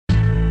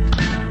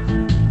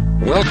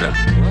Welcome.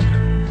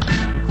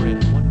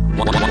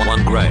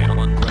 One Gram.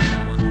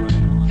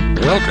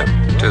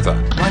 Welcome to the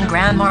One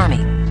Gram Army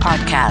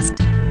Podcast.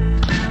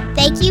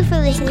 Thank you for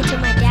listening to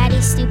my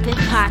daddy's stupid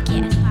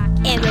podcast.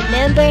 And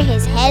remember,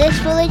 his head is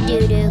full of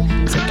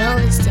doo-doo, so don't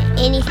listen to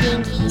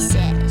anything he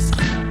says.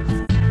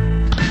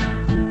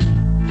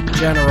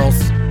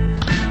 Generals,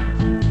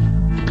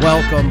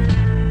 welcome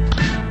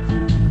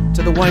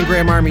to the One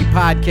Gram Army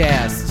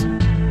Podcast.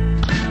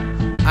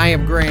 I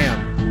am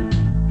Graham.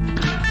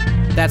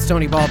 That's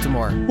Tony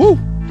Baltimore. Woo!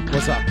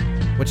 What's up?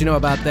 What you know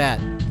about that?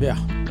 Yeah.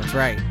 That's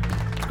right.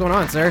 What's going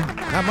on, sir?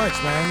 Not much,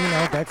 man. You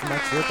know, back from my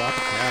trip out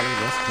to Cali,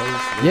 West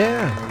Coast.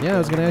 Yeah. I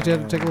was gonna ask you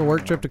to take a little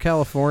work trip to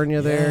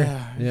California there.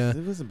 Yeah. It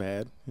wasn't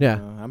bad.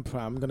 Yeah. I'm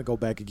gonna go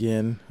back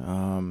again.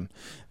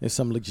 There's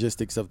some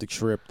logistics of the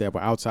trip that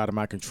were outside of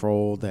my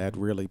control that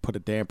really put a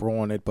damper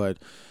on it, but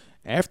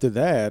after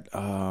that,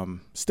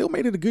 still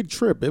made it a good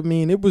trip. I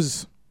mean,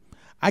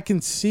 I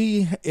can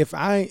see if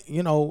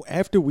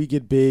after we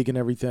get big and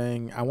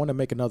everything, I want to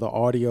make another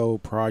audio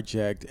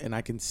project, and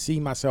I can see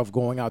myself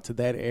going out to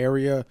that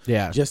area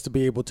just to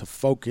be able to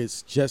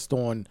focus just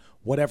on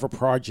whatever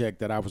project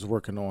that I was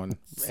working on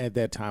at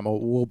that time or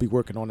will be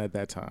working on at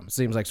that time.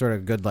 Seems like sort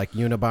of good, like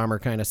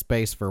Unabomber kind of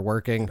space for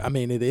working. I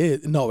mean, it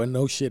is.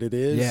 No shit, it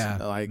is.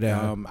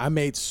 Yeah. I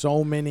made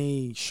so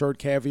many shirt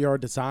caviar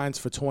designs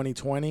for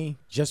 2020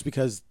 just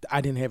because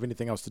I didn't have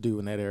anything else to do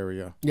in that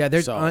area. Yeah,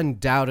 there's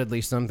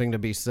undoubtedly something to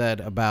be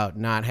said about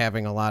not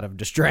having a lot of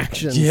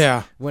distractions.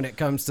 Yeah. When it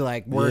comes to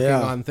like working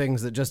on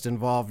things that just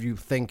involve you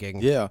thinking.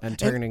 Yeah. And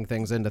turning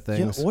things into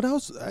things. What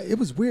else? It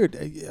was weird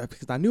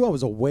because I knew I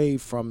was away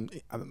from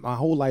my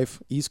whole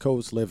life, East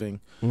Coast living.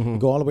 You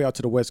go all the way out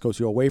to the West Coast.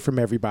 You're away from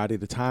everybody.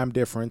 The time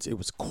difference. It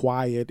was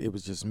quiet. It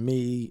was just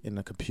me and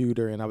the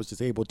computer, and I was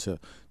just able to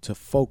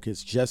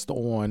focus just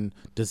on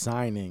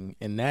designing,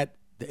 and that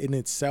in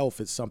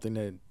itself is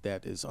something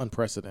that is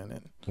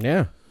unprecedented.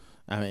 Yeah.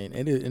 I mean,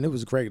 and it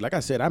was great. Like I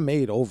said, I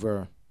made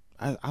over,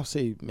 I'll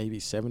say maybe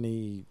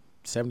 75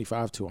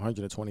 to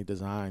 120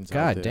 designs.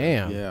 God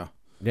damn. Yeah.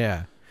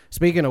 Yeah.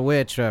 Speaking of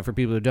which, for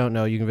people who don't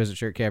know, you can visit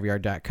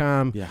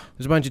shirtcaviar.com. Yeah.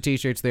 There's a bunch of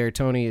T-shirts there.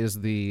 Tony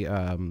is the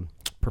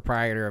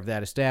proprietor of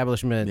that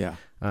establishment. Yeah.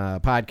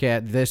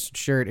 Podcast. This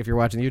shirt, if you're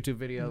watching the YouTube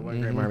video, the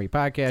One Gram Army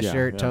Podcast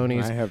shirt.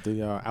 Tony's. I have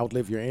the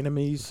Outlive Your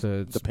Enemies,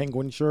 the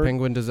penguin shirt.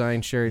 Penguin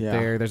design shirt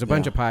there. There's a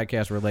bunch of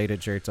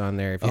podcast-related shirts on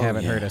there. If you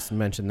haven't heard us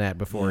mention that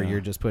before,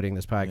 you're just putting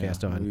this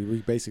podcast on. We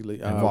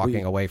basically and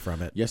walking away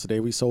from it. Yesterday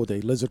we sold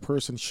a Lizard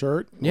Person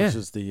shirt, which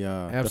is the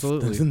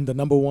absolutely the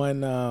number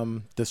one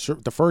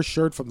the first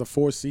shirt from the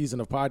fourth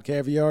season of Pod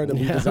Caviar that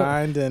we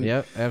designed. And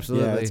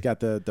absolutely. Yeah, it's got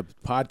the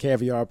Pod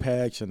Caviar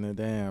patch and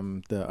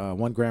the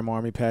 1 Gram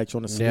Army patch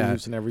on the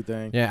sleeves and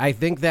everything. Yeah, I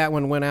think that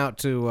one went out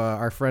to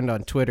our friend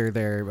on Twitter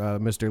there,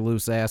 Mr.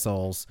 Loose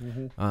Assholes.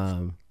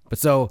 But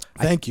so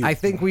thank you. I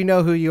think we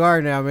know who you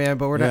are now, man.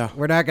 But we're not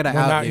going to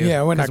out you.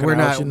 Yeah, we're not going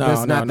to out you. No,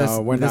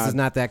 this is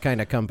not that kind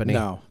of company.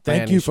 No,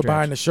 thank you for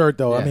buying the shirt,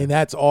 though. I mean,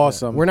 that's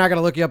awesome. We're not going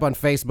to look you up on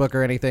Facebook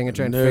or anything and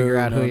try and figure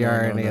out who you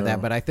are or any of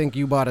that. But I think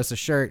you bought us a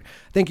shirt.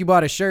 I think you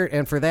bought a shirt,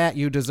 and for that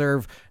you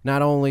deserve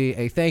not only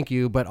a thank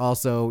you, but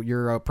also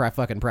your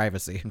fucking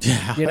privacy.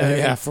 Yeah, you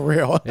know for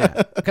real.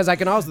 Because I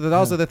can also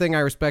the thing I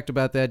respect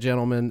about that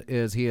gentleman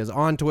is he is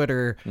on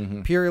Twitter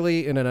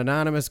purely in an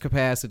anonymous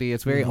capacity.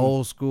 It's very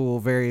old school,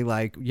 very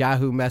like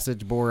Yahoo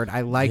message board.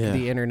 I like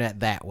the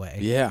internet that way.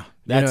 Yeah.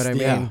 You know what I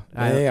mean?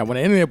 Yeah, when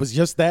the internet was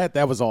just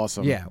that was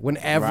awesome. Yeah, when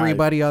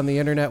everybody on the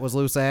internet was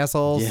loose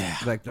assholes. Yeah.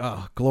 Like,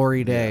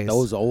 glory days.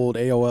 Those old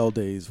AOL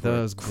days.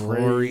 Those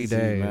glory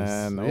days.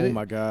 Man. Oh,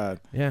 my God.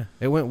 Yeah,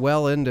 it went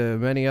well into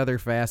many other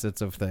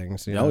facets of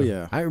things. You know? Oh,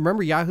 yeah. I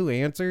remember Yahoo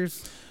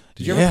Answers.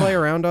 Did you ever play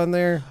around on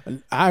there?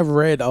 I've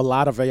read a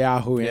lot of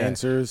Yahoo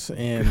Answers,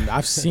 and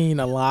I've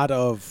seen a lot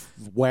of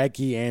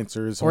wacky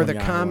answers. Or the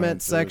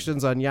comment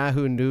sections on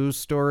Yahoo News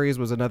stories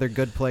was another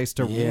good place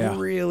to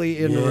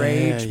really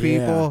enrage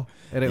people.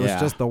 And it was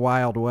just the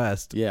Wild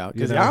West. Yeah,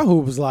 because Yahoo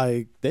was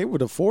like, they were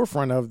the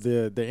forefront of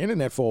the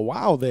internet for a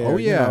while there. Oh,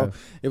 yeah. You know?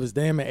 It was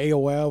them and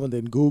AOL and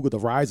then Google, the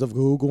rise of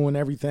Google and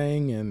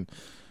everything. And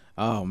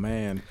oh,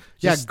 man.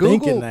 Just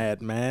thinking that,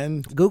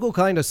 man. Google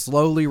kind of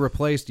slowly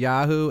replaced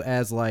Yahoo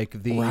as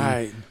like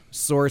the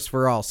source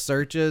for all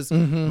searches.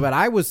 But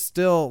I was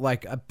still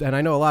like, and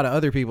I know a lot of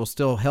other people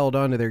still held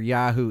on to their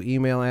Yahoo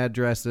email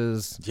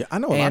addresses. Yeah, I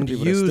know a lot of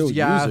people that still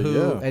Yahoo use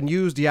it, and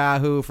used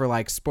Yahoo for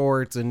like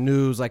sports and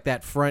news. Like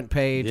that front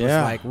page was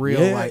like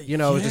real, like, it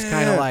was just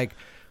kind of like,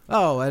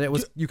 and it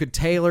was you could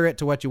tailor it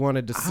to what you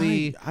wanted to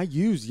see. I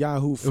used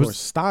Yahoo for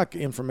stock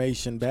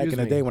information back in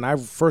the day when I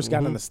first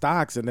got into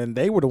stocks, and then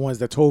they were the ones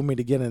that told me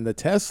to get into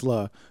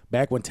Tesla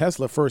back when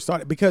Tesla first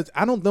started. Because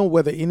I don't know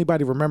whether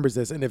anybody remembers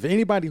this, and if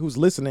anybody who's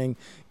listening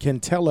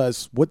can tell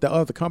us what the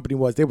other company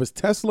was. There was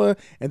Tesla,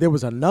 and there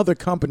was another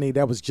company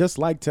that was just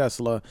like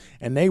Tesla,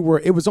 and it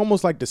was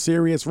almost like the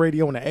Sirius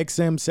radio and the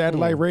XM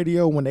satellite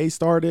radio when they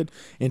started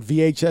in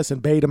VHS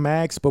and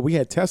Betamax. But we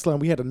had Tesla,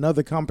 and we had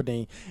another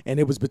company, and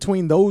it was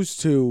between those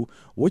opposed to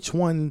which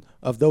one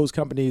of those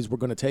companies were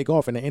going to take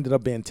off, and it ended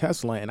up being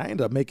Tesla, and I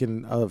ended up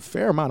making a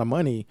fair amount of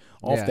money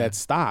off that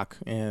stock.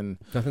 And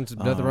nothing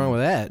wrong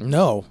with that.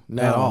 No,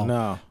 at all.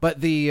 No.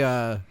 But the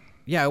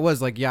it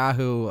was like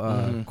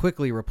Yahoo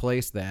quickly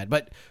replaced that.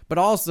 But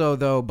also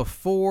though,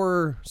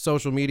 before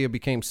social media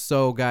became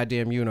so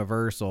goddamn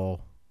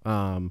universal,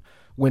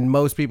 when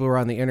most people were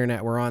on the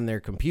internet were on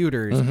their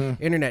computers,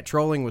 internet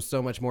trolling was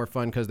so much more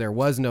fun because there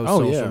was no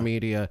social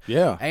media.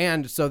 Yeah.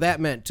 And so that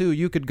meant too,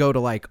 you could go to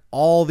like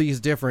all these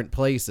different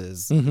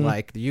places,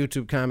 like the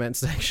YouTube comment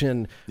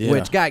section,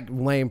 which got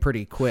lame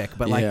pretty quick,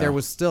 but like there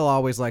was still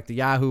always like the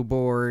Yahoo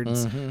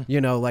boards, you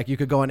know, like you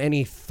could go on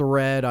any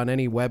thread on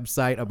any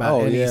website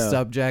about any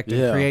subject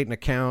and create an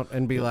account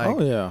and be like,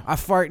 I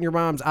fart in your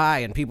mom's eye,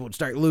 and people would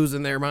start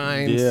losing their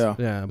minds.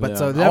 But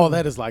so all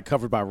that is like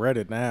covered by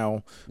Reddit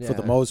now for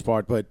the most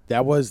part. But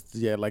that was,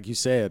 like you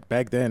said,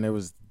 back then it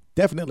was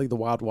definitely the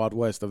wild, wild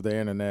west of the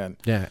internet.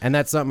 Yeah, and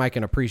that's something I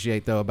can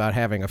appreciate, though, about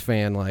having a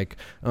fan like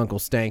Uncle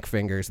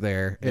Stankfingers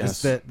there.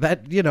 Is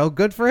that you know,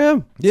 good for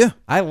him. Yeah.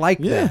 I like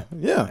that.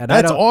 Yeah, and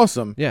that's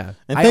awesome. Yeah.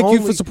 And thank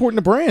you for supporting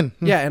the brand.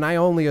 Yeah, and I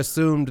only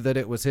assumed that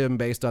it was him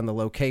based on the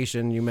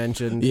location you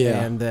mentioned.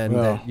 Yeah. And then,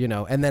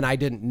 and then I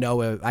didn't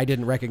know, I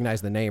didn't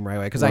recognize the name right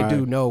away, because I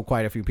do know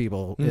quite a few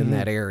people in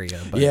that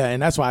area. But, yeah,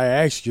 and that's why I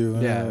asked you.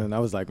 And I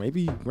was like,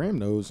 maybe Graham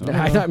knows.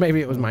 I thought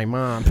maybe it was my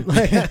mom.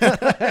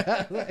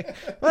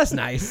 That's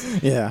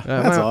nice. Yeah,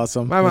 that's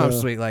awesome. My mom's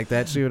sweet like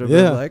that. She would have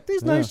been like,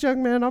 these nice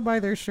young men, I'll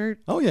buy their shirt.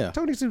 Oh, yeah.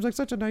 Tony seems like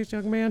such a nice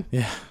young man.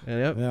 Yeah.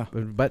 Yeah.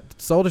 But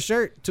sold a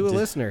shirt to a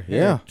listener.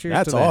 Yeah. Cheers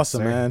that's to that,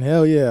 awesome, sir. man.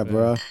 Hell yeah,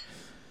 bro.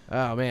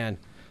 Oh, man.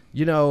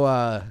 You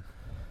know,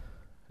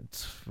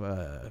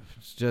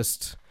 it's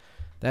just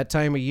that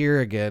time of year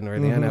again where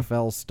the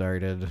NFL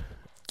started.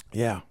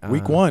 Yeah.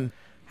 Week 1.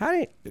 How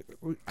do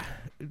you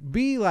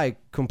be like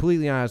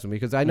completely honest with me?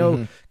 Because I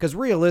know, because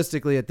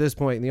realistically at this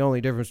point, the only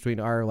difference between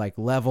our like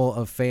level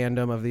of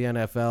fandom of the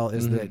NFL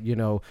is that, you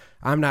know,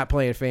 I'm not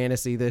playing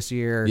fantasy this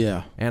year.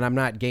 Yeah. And I'm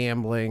not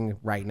gambling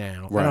right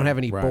now. Right, I don't have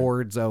any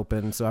boards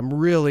open. So I'm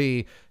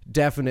really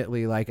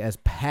definitely like as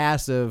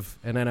passive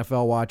an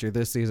NFL watcher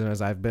this season as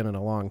I've been in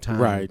a long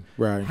time.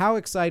 Right. How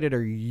excited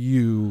are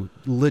you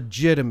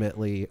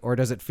legitimately, or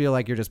does it feel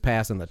like you're just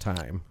passing the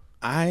time?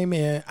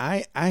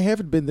 I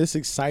haven't been this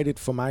excited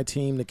for my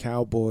team, the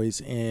Cowboys,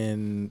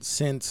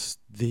 since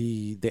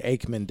the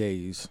Aikman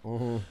days.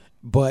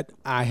 But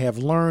I have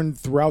learned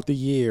throughout the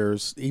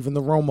years, even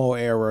the Romo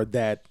era,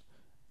 that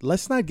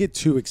let's not get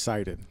too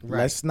excited.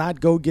 Let's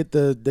not go get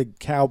the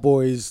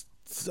Cowboys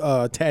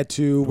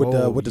tattoo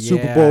with the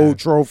Super Bowl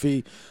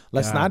trophy.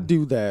 Let's not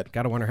do that.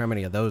 Gotta wonder how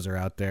many of those are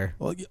out there.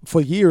 Well,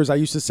 for years I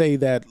used to say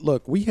that,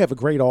 look, we have a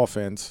great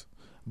offense,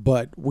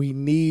 but we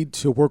need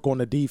to work on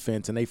the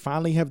defense, and they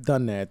finally have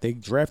done that. They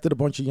drafted a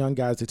bunch of young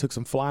guys. They took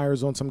some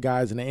flyers on some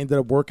guys, and they ended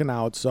up working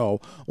out. So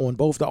on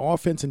both the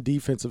offense and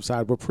defensive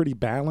side, we're pretty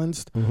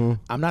balanced.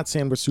 I'm not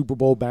saying we're Super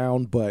Bowl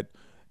bound, but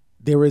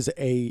there is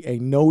a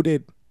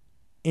noted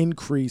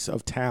increase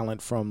of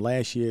talent from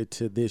last year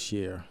to this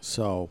year.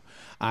 So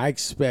I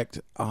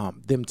expect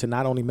them to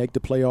not only make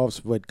the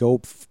playoffs, but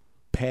go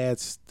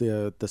past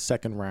the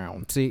second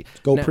round. See,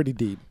 pretty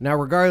deep. Now,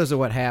 regardless of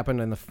what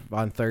happened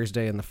on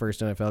Thursday in the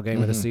first NFL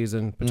game of the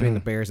season between the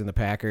Bears and the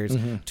Packers,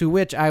 to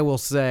which I will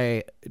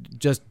say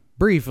just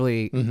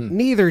briefly,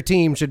 neither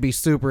team should be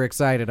super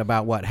excited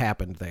about what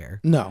happened there.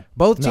 No.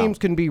 Both teams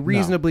can be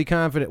reasonably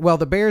confident. Well,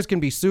 the Bears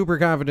can be super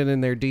confident in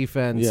their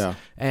defense,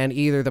 and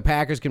either the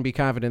Packers can be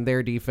confident in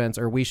their defense,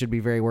 or we should be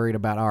very worried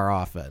about our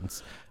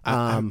offense.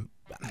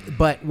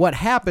 But what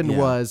happened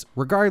was,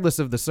 regardless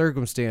of the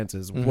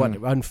circumstances, what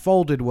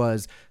unfolded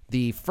was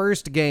the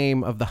first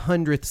game of the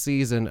 100th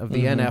season of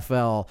the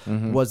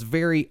NFL was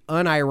very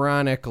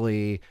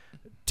unironically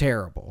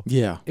terrible.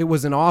 Yeah. It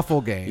was an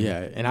awful game.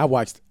 Yeah, and I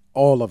watched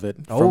all of it.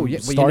 Oh, yeah.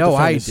 Well, you know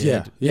I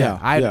did.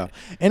 Yeah.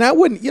 And I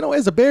wouldn't,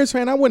 as a Bears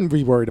fan, I wouldn't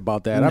be worried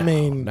about that.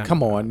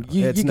 Come on.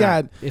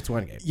 It's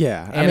one game.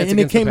 Yeah. And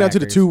it came down to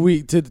the 2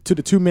 week, to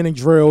the 2 minute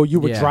drill. You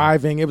were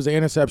driving. It was an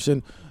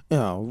interception.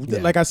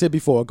 Like I said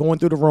before, going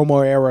through the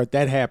Romo era,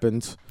 that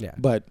happens. Yeah.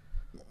 But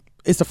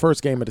it's the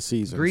first game of the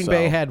season. Green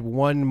Bay had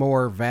one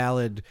more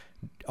valid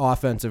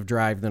offensive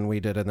drive than we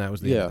did, and that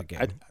was the end of the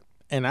game.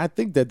 And I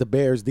think that the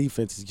Bears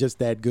defense is just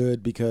that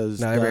good because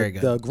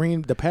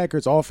the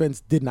Packers offense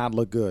did not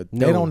look good.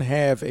 No. They don't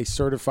have a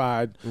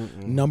certified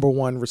number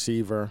one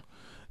receiver.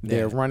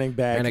 Their running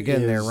back, and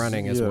again, their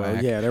running is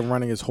whack. Yeah, their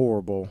running is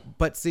horrible.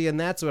 But see, and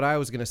that's what I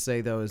was going to say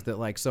though, is that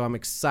like, so I'm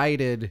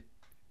excited,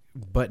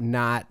 but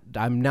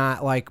I'm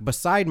not like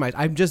beside my.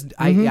 I'm just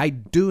I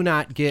do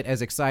not get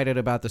as excited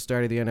about the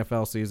start of the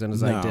NFL season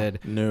as I did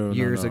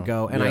years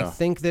ago, and I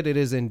think that it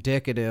is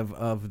indicative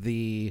of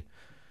the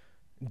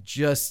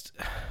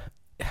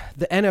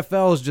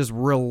NFL is just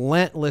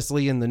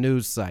relentlessly in the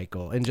news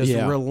cycle and just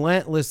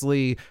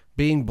relentlessly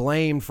being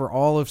blamed for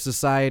all of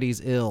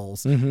society's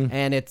ills.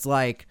 And it's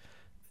like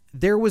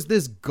there was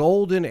this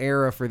golden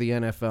era for the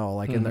NFL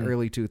like in the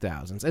early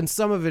 2000s. And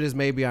some of it is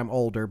maybe I'm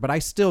older, but I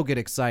still get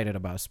excited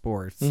about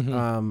sports.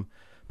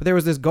 But But there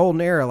was this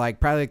golden era, like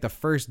probably like the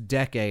first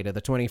decade of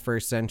the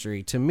 21st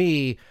century, to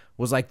me,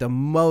 was like the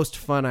most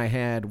fun I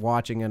had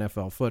watching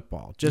NFL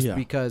football, just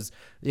because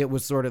it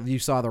was sort of, you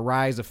saw the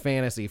rise of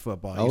fantasy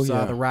football. You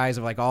saw the rise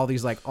of like all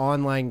these like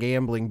online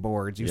gambling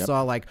boards. You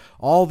saw like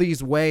all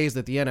these ways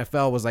that the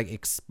NFL was like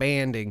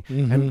expanding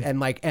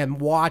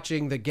and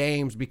watching the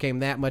games became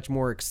that much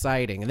more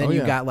exciting. And then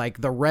you got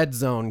like the Red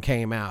Zone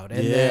came out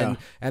and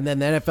then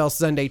the NFL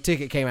Sunday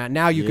Ticket came out.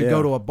 Now you could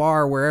go to a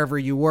bar wherever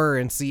you were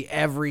and see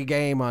every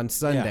game on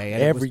Sunday.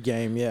 And every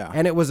game.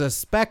 And it was a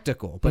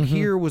spectacle. But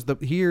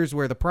here's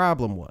where the problem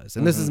was,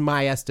 and this is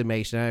my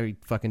estimation. I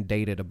fucking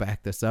dated to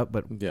back this up,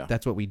 but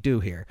that's what we do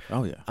here.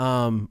 Oh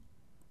yeah.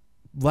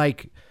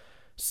 Like,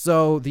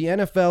 so the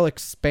NFL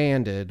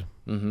expanded,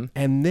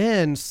 and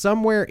then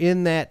somewhere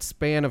in that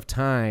span of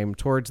time,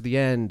 towards the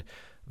end,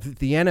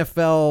 the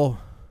NFL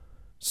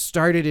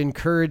started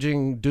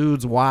encouraging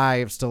dudes'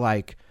 wives to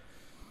like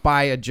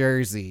buy a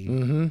jersey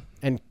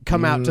and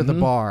come out to the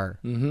bar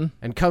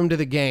and come to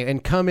the game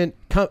and come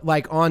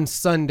like on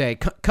Sunday,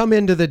 come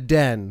into the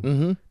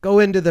den, go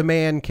into the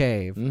man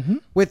cave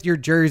with your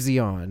jersey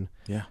on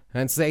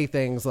and say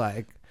things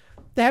like,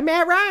 that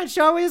Matt Ryan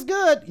show is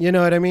good. You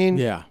know what I mean?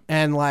 Yeah.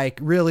 And like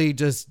really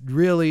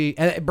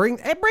and bring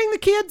the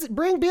kids,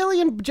 bring Billy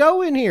and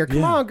Joe in here.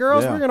 Come on,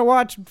 girls, we're going to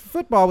watch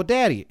football with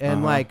Daddy.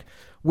 And like,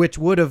 which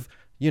would have,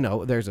 you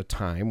know, there's a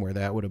time where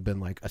that would have been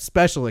like a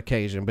special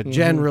occasion, but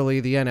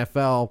generally the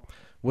NFL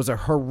was a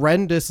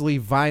horrendously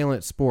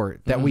violent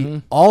sport that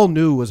we all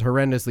knew was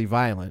horrendously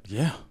violent.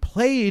 Yeah.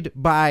 Played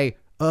by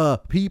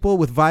people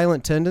with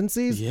violent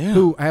tendencies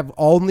who have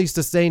only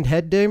sustained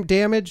head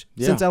damage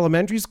since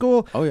elementary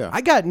school. Oh, yeah.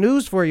 I got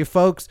news for you,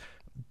 folks.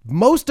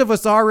 Most of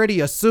us already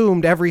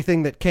assumed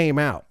everything that came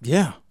out.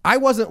 Yeah. I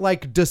wasn't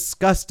like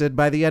disgusted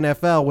by the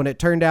NFL when it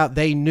turned out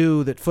they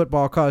knew that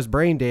football caused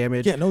brain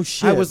damage. Yeah, no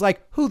shit. I was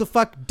like, who the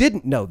fuck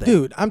didn't know that?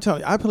 Dude, I'm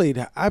telling you,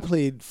 I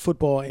played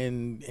football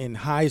in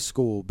high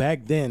school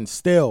back then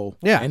still.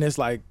 Yeah. And it's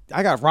like,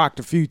 I got rocked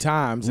a few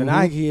times and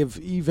I have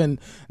even,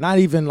 not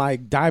even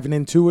like diving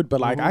into it, but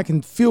like I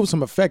can feel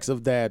some effects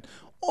of that,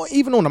 or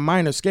even on a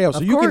minor scale. So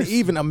you can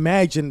even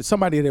imagine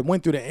somebody that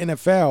went through the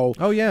NFL.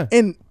 Oh, yeah.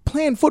 And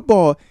playing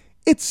football,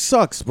 it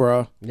sucks,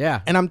 bro.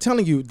 Yeah. And I'm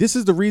telling you, this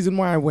is the reason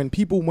why when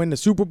people win the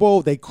Super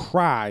Bowl, they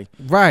cry.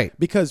 Right.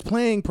 Because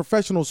playing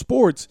professional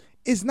sports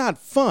is not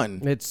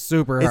fun. It's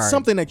super hard. It's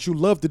something that you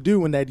love to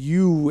do and that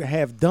you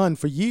have done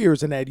for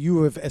years and that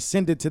you have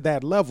ascended to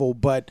that level.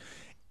 But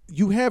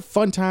you have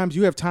fun times.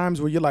 You have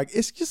times where you're like,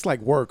 it's just like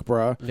work,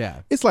 bro.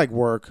 Yeah. It's like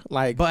work.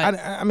 Like, but,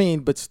 I mean,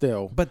 but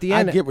still. But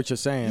I get what you're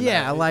saying.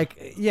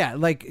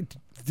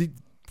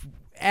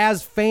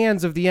 As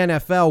fans of the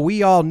NFL,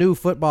 we all knew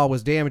football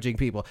was damaging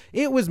people.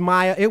 It was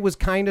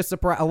kind of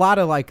surprise. A lot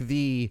of like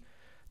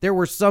there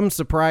were some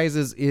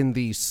surprises in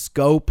the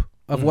scope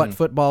of what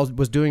football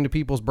was doing to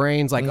people's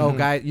brains. Like, oh,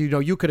 guys, you know,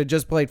 you could have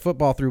just played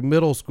football through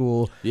middle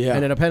school. Yeah.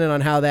 And then depending on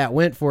how that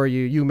went for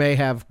you, you may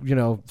have, you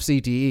know,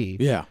 CTE.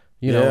 Yeah.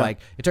 You know, like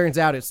it turns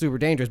out it's super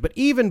dangerous. But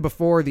even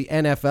before the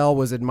NFL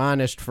was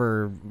admonished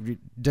for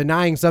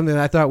denying something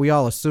that I thought we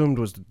all assumed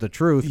was the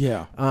truth.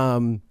 Yeah.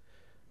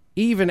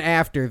 Even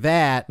after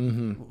that,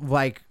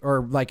 like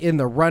in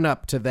the run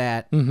up to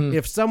that,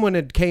 if someone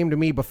had came to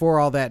me before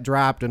all that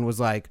dropped and was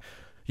like,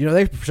 you know,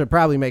 they should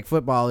probably make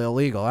football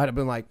illegal, I'd have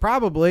been like,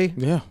 probably.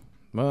 Yeah.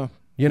 Well,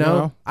 you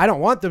know, I don't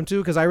want them to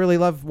because I really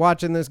love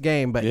watching this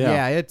game. But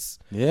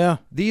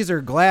these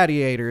are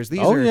gladiators.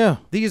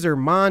 These are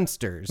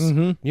monsters.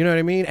 You know what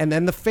I mean? And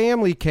then the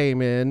family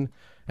came in,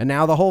 and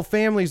now the whole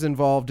family's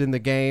involved in the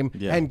game.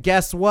 Yeah. And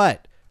guess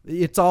what?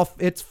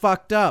 It's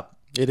fucked up.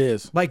 It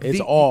is. Like it's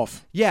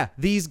off. Yeah,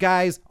 these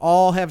guys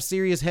all have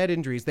serious head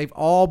injuries. They've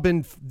all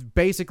been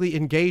basically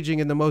engaging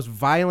in the most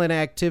violent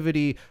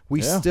activity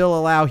we still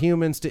allow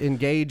humans to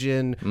engage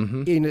in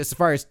as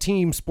far as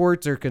team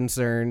sports are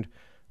concerned.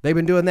 They've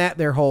been doing that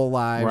their whole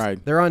lives.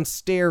 Right. They're on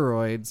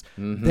steroids.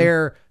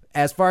 They're,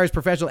 as far as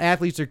professional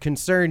athletes are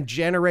concerned,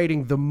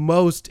 generating the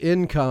most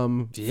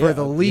income for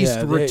the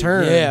least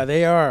return.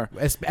 They are.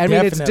 I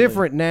mean, it's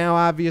different now,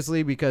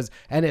 obviously, because,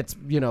 and it's,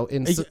 you know,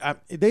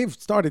 they've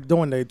started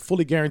doing the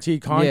fully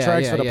guaranteed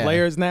contracts for the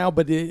players now.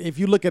 But if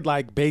you look at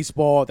like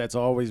baseball, that's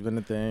always been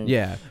a thing.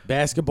 Yeah.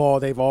 Basketball,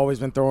 they've always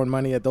been throwing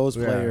money at those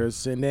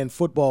players. And then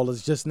football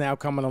is just now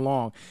coming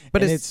along.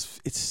 But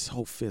it's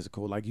so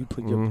physical. Like you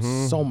put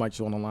so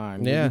much on the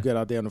line when you get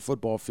out there on the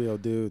football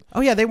field, dude. Oh,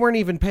 yeah. They weren't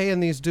even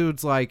paying these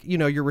dudes like, you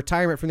know, your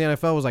retirement from the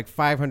NFL was like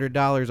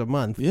 $500 a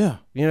month. Yeah.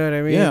 You know what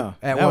I mean? Yeah.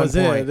 At that one was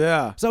point.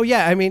 Yeah. So,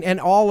 yeah, I mean, and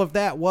all of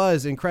that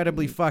was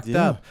incredibly fucked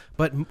up.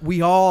 But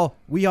we all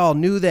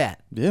knew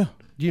that. Yeah.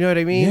 You know what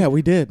I mean? Yeah,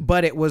 we did.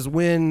 But it was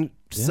when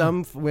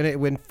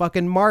when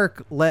fucking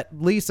Mark let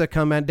Lisa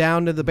come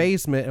down to the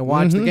basement and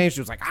watch the game, she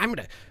was like,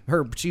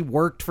 she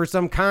worked for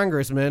some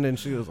congressman, and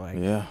she was like,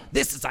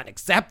 this is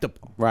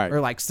unacceptable. Right.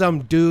 Or like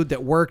some dude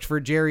that worked for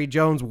Jerry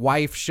Jones'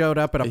 wife showed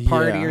up at a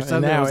party or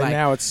something. And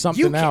now it's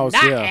something else. You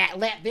cannot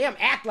let them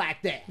act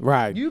like that.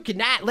 Right. You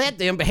cannot let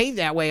them behave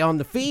that way on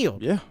the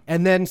field. Yeah.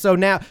 And then so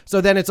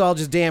then it's all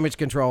just damage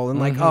control and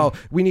like, oh,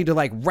 we need to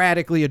like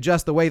radically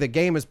adjust the way the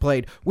game is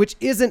played, which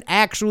isn't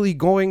actually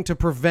going to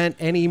prevent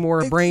any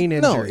more brain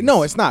injuries.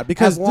 No, it's not,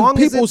 because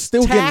people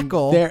still getting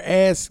their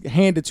ass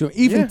handed to them.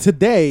 Even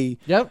today,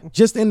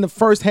 just in the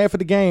first half of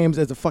the games,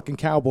 as the fucking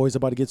Cowboys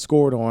about to get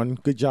scored on.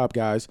 Good job,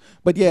 guys.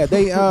 But yeah,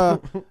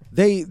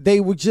 they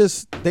were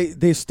just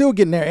they're still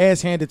getting their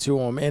ass handed to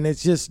them, and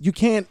it's just you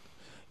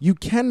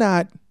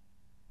cannot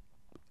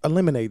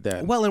eliminate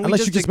that. Well, and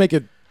unless you just make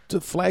it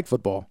to flag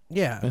football.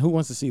 Yeah. And who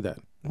wants to see that?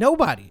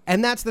 Nobody.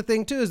 And that's the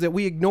thing, too, is that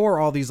we ignore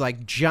all these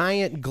like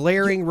giant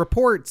glaring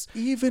reports.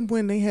 Even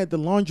when they had the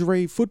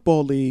lingerie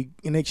football league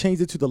and they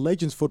changed it to the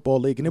Legends Football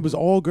League and it was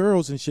all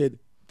girls and shit,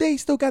 they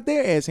still got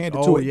their ass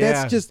handed to it. Yeah.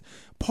 That's just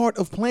part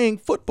of playing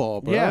football,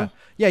 bro. Yeah.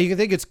 Yeah, you can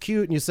think it's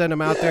cute and you send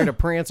them out there to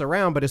prance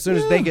around, but as soon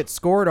as they get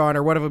scored on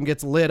or one of them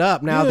gets lit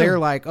up, now they're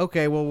like,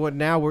 okay, well,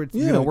 now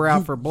we're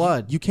out for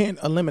blood. You can't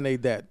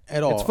eliminate that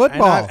at all. It's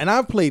football. And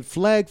I've played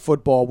flag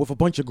football with a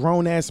bunch of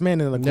grown-ass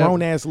men in a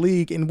grown-ass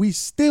league, and we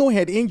still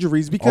had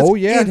injuries because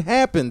it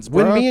happens,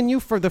 bro. When me and you,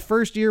 for the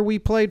first year we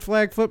played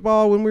flag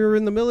football when we were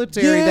in the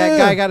military, that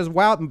guy got his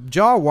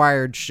jaw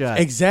wired shut.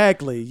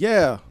 Exactly,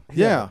 yeah.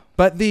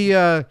 But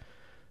and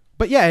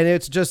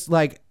it's just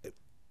like,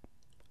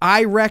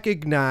 I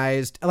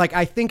recognized, like,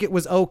 I think it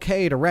was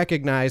okay to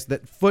recognize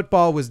that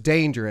football was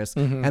dangerous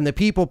and the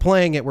people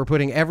playing it were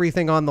putting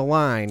everything on the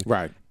line.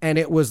 Right. And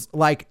it was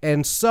like,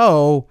 and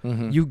so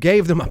you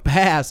gave them a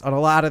pass on a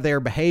lot of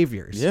their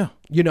behaviors. Yeah.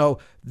 You know,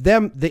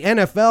 the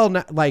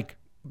NFL, like,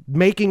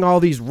 making all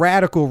these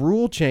radical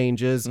rule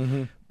changes,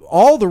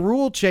 all the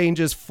rule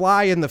changes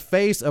fly in the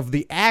face of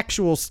the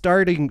actual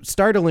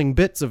startling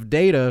bits of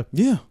data.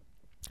 Yeah.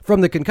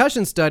 From the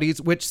concussion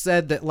studies, which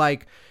said that,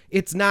 like,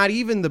 it's not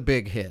even the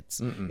big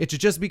hits. It's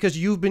just because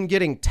you've been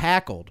getting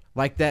tackled,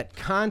 like that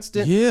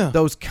constant,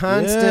 those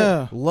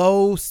constant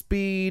low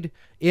speed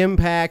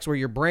impacts where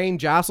your brain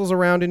jostles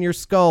around in your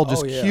skull,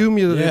 just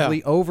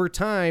cumulatively over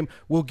time,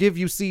 will give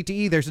you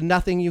CTE. There's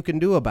nothing you can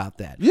do about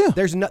that. Yeah.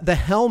 There's the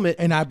helmet.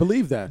 And I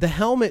believe that. The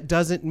helmet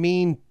doesn't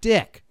mean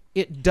dick.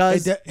 It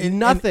does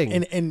nothing.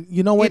 And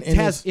you know what?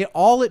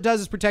 All it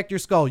does is protect your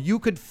skull. You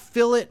could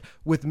fill it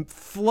with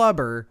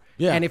flubber,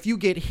 and if you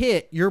get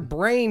hit, your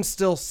brain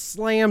still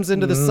slams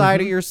into the side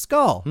of your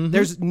skull.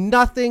 There's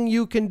nothing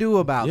you can do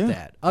about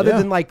that other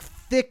than like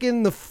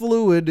thicken the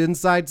fluid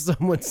inside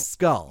someone's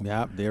skull.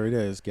 Yeah, there it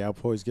is.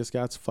 Cowboys just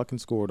got fucking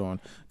scored on.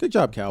 Good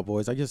job,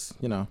 Cowboys. I just,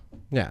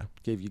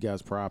 gave you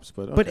guys props.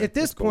 But at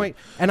this point,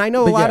 and I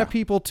know a lot of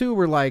people too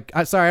were like,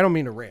 sorry, I don't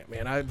mean to rant,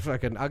 man. I'll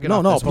get off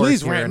this horse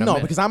please here rant. in a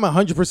minute. Because I'm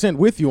 100%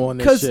 with you on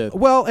this shit.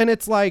 Well, and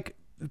it's like,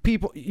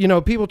 people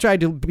tried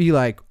to be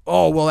like,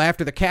 oh, well,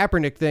 after the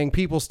Kaepernick thing,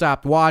 people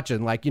stopped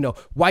watching. Like,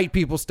 white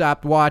people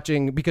stopped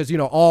watching because,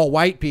 all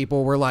white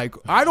people were like,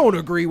 I don't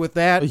agree with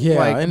that. Yeah,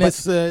 like, and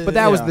but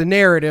that was the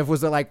narrative,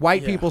 was that like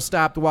white people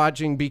stopped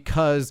watching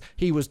because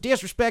he was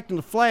disrespecting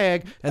the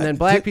flag, and then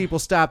black people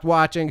stopped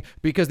watching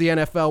because the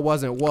NFL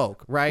wasn't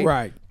woke, right?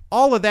 Right.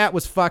 All of that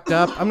was fucked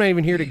up. I'm not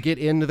even here to get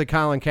into the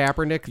Colin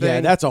Kaepernick thing.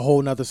 Yeah, that's a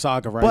whole nother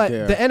saga there. But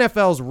the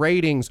NFL's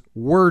ratings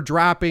were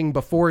dropping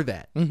before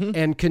that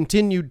and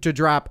continued to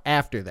drop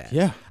after that.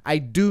 Yeah. I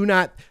do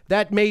not,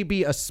 that may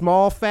be a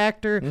small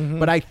factor,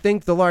 but I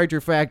think the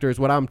larger factor is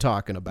what I'm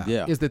talking about.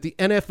 Yeah. Is that the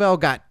NFL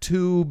got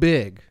too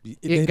big.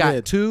 It got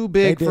did. too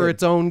big for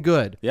its own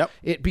good. Yep.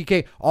 It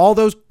became all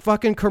those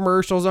fucking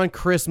commercials on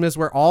Christmas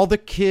where all the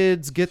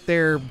kids get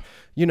their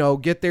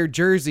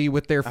jersey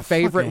with their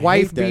favorite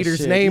wife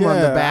beater's name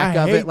on the back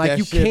of it. Like,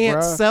 you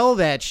can't sell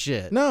that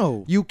shit.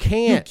 No. You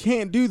can't. You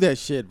can't do that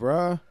shit,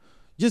 bro.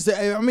 Just,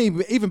 I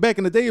mean, even back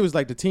in the day, it was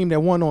like the team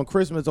that won on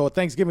Christmas or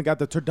Thanksgiving got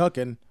the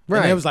turducken.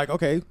 Right. And it was like,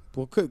 okay,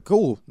 well,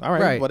 cool. All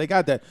right. Well, they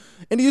got that.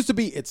 And it used to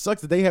be, it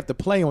sucks that they have to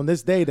play on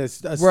this day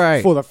that's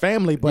for the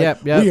family,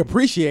 but we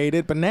appreciate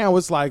it. But now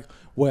it's like,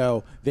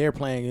 well, they're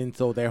playing, and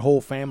so their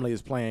whole family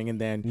is playing, and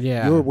then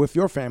you're with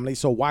your family,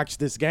 so watch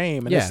this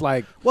game. And it's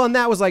like, well, and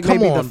that was like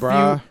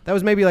that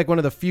was maybe like one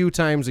of the few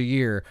times a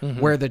year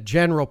where the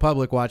general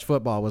public watched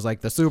football, was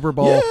like the Super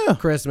Bowl,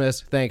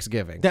 Christmas,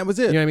 Thanksgiving. That was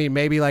it. You know what I mean?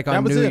 Maybe like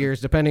on New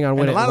Year's, depending on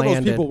when it landed. And a lot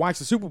of those people watch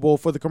the Super Bowl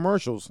for the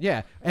commercials.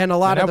 Yeah, and a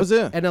lot of that was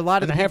it. And a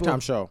lot of the people,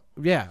 halftime show.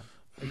 Yeah.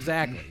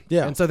 Exactly.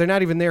 Yeah. And so they're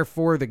not even there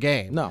for the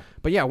game. No.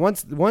 But yeah,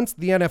 once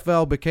the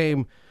NFL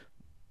became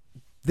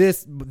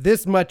this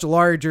much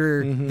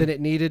larger than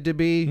it needed to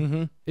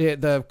be,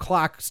 the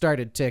clock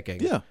started ticking.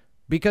 Yeah.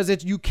 Because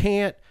you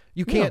can't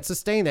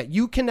sustain that.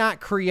 You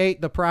cannot create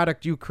the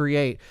product you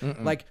create.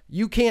 Like,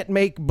 you can't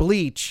make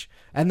bleach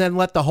and then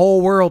let the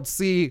whole world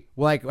see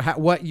like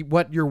what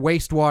your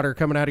wastewater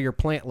coming out of your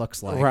plant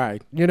looks like.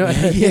 Right. You know,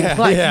 Yeah,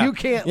 like yeah. you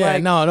can't Yeah,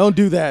 like no, don't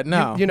do that.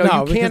 No, you know, no,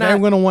 you because cannot- they're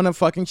going to want to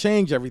fucking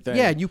change everything.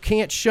 yeah, you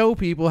can't show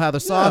people how the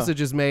sausage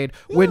is made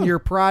when your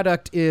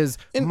product is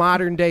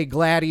modern day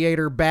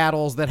gladiator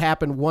battles that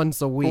happen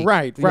once a week.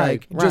 Right,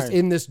 like, right, just right.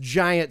 in this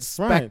giant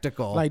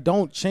spectacle. Like,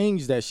 don't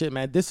change that shit,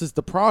 man. This is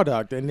the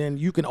product, and then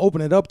you can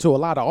open it up to a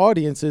lot of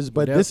audiences,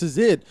 but Yep. this is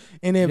it.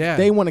 And if Yeah.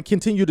 they want to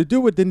continue to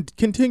do it, then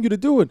continue to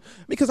do it.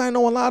 Because I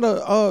know a lot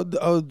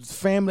of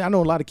family. I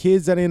know a lot of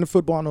kids that are into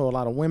football. I know a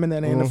lot of women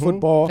that are into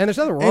football. And there's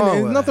nothing wrong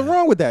there's with nothing that.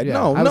 wrong with that. Yeah,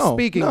 No, I was no,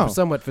 speaking no.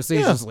 somewhat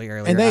facetiously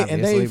earlier, and they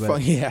obviously,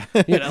 but, yeah,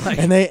 you know, like-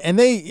 and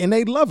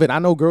they love it. I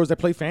know girls that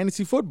play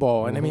fantasy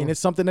football, and I mean, it's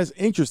something that's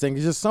interesting.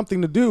 It's just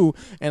something to do,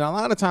 and a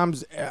lot of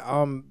times,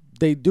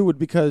 they do it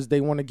because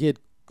they want to get.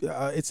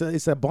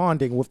 It's a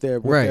bonding with their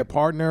Right.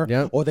 partner,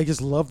 Yep. or they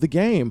just love the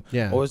game,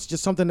 Yeah. or it's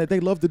just something that they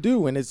love to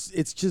do, and it's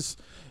just.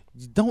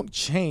 Don't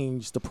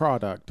change the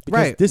product because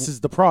Right. this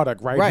is the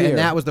product right here. And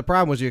that was the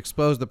problem, was you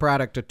exposed the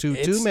product to too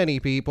It's- many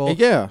people.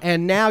 Yeah.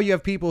 And now you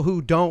have people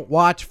who don't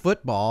watch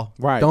football,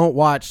 Right. don't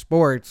watch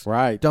sports,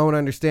 Right. don't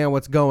understand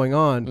what's going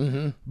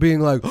on, being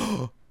like,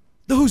 oh,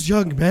 those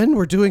young men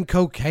were doing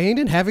cocaine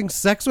and having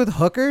sex with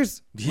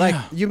hookers? Yeah. Like,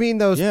 you mean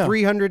those Yeah.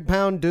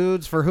 300-pound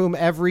dudes for whom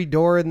every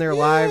door in their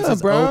lives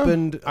is bruh.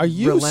 opened Are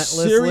you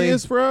relentlessly?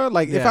 serious, bro?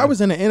 Like, if Yeah. I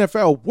was in the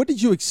NFL, what did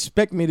you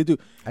expect me to do?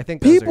 I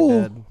think those people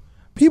are dead.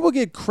 people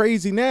get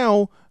crazy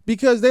now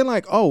because they're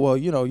like, oh well,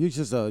 you're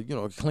just a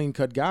a clean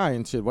cut guy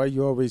and shit. Why are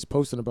you always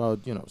posting about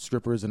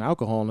strippers and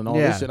alcohol and all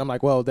Yeah. this shit? I'm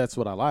like, well, that's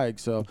what I like.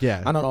 So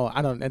Yeah. I don't know.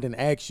 I didn't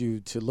ask you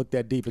to look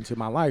that deep into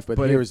my life, but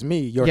But here's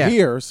me. You're yeah.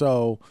 here,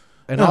 so.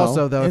 And you know,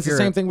 also, though, it's if the you're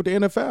same thing with the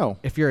NFL.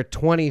 if you're a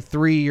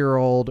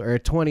 23-year-old or a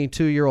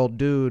 22-year-old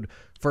dude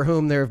for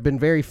whom there have been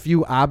very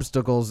few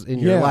obstacles in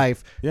your Yeah.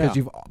 life because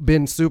Yeah. you've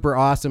been super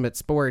awesome at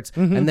sports,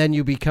 and then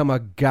you become a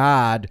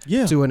god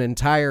Yeah. to an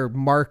entire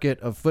market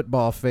of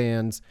football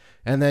fans,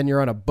 and then you're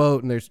on a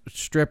boat and there's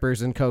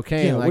strippers and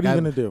cocaine. Yeah, like, what are you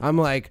I'm- gonna do? I'm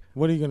like,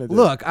 What are you gonna do?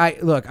 look,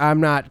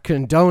 I'm not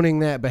condoning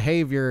that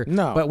behavior.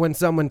 No. But when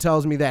someone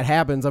tells me that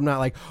happens, I'm not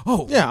like,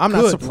 oh, Yeah, I'm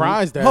not good-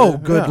 surprised at Oh,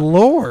 it. good Yeah.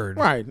 lord!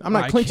 Right. I'm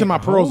not I clenching my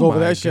can't- pearls oh over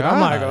my that shit. I'm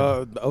like,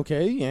 God.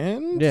 okay,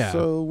 and Yeah.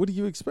 so what do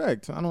you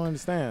expect? I don't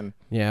understand.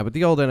 Yeah, but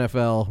the old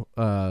NFL,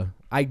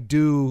 I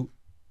do.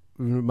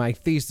 My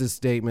thesis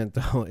statement,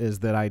 though, is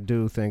that I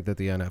do think that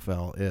the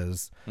NFL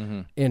is,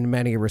 in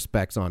many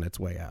respects, on its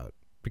way out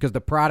because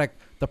the product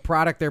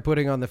they're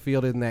putting on the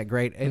field isn't that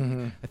great,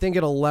 and I think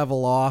it'll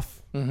level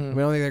off. I mean, I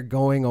don't think they're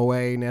going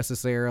away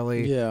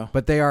necessarily. Yeah.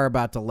 but they are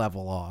about to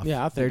level off. Yeah,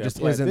 I think there they'll just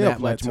pla- isn't they'll that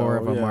much more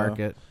of plateau, a yeah.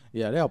 market.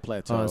 Yeah, they'll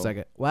plateau. Hold on a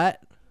second. What?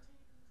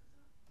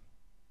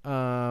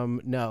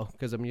 No,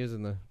 because I'm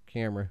using the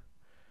camera.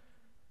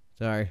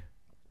 Sorry.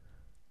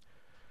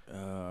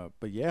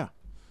 But yeah,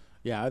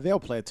 they'll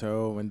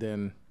plateau, and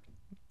then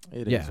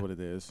it is Yeah. what it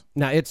is.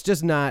 Now it's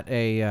just not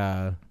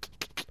a.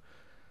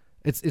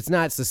 It's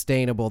not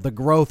sustainable. The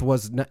growth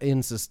was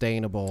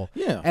insustainable.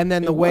 Yeah, and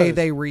then it the way was.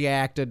 they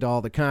reacted to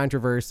all the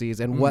controversies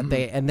and what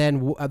they and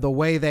then the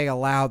way they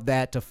allowed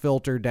that to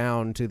filter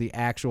down to the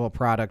actual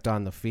product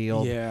on the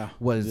field. Yeah,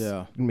 was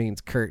yeah.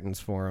 means curtains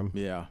for them.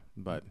 Yeah,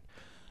 but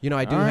I do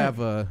All right. have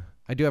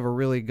a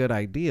really good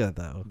idea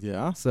though.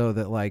 yeah, So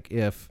that like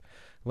if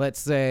let's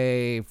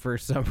say for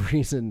some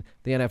reason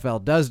the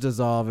NFL does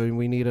dissolve and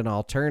we need an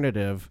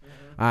alternative,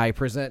 I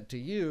present to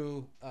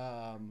you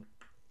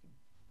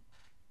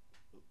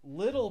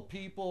little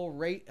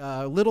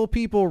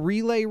people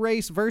relay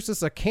race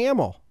versus a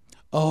camel.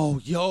 oh,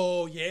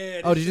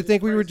 yeah. Oh, did you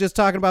think we were just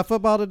talking about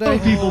football today?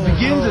 People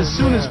begins as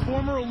soon as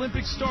former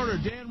Olympic starter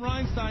Dan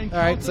Reinstein. All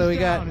right, counts so us we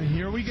got, down, and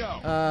here we go.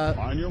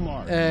 On your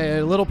mark.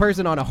 A little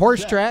person on a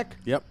horse track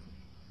Yep.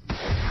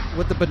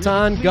 with the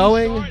baton Clean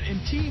going. start,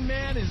 and Team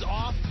Man is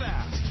off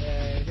fast.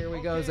 And here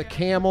we go. There's a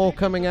camel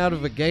coming out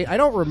of a gate. I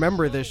don't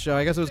remember this show.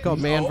 I guess it was called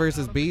Man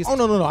versus Beast. Oh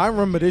no! I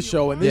remember this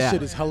show, and this Yeah.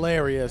 shit is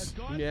hilarious.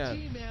 Yeah.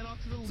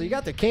 So you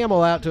got the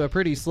camel out to a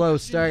pretty slow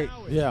start.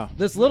 Yeah.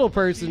 This little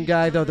person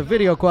guy, though, the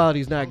video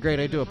quality's not great.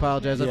 I do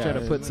apologize. I'm Yeah.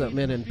 trying to put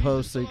something in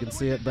post so you can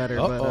see it better.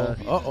 But,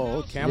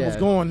 Camel's yeah.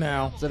 going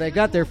now. so they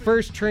got their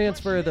first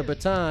transfer of the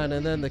baton,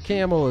 and then the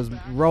camel is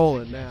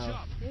rolling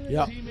now.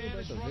 Yep.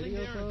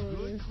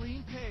 Good,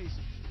 clean pace.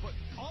 But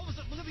all of a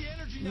sudden, look at the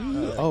energy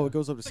now. Oh, it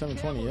goes up to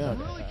 720.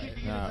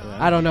 Yeah.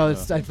 I don't know. I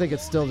think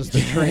it's still just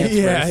the transfer.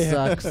 Yeah, It yeah.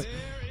 sucks.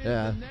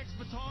 Yeah. Next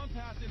baton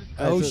pass it is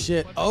Oh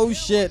shit! Oh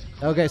shit!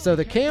 Okay, so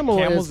the camel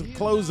Camel's is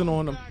closing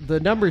on him. the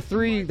number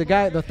 3.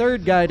 The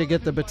third guy to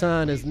get the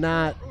baton is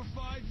not.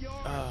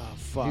 Oh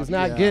fuck! He's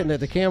not yeah. getting it.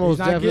 The camel He's is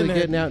not definitely getting it.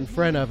 getting out in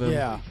front of him.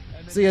 Yeah.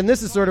 See, and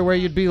this is sort of where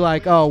you'd be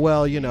like, oh,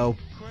 well,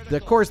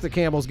 of course the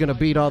camel's going to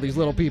beat all these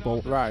little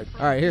people. Right.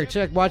 All right, here,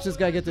 check. Watch this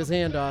guy get this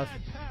hand off.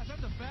 that's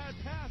a bad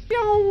pass.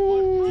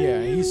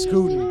 Yeah, he's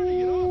scooting.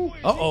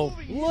 Uh-oh.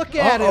 Look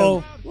at Uh-oh.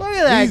 him. Look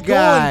at that He's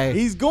guy. going.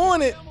 He's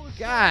going it.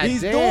 God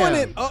He's damn.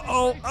 doing it.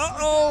 Uh-oh.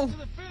 Uh-oh.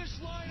 The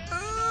finish line.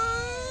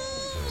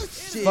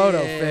 Shit. Photo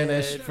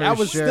finish for That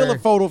was sure. still a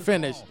photo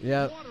finish.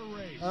 Yep. What a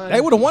race.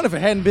 They would have won if it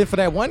hadn't been for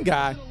that one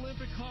guy.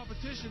 Olympic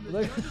competition.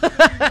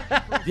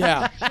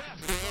 Yeah.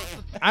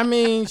 I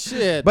mean,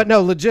 shit. But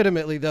no,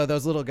 legitimately though,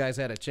 those little guys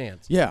had a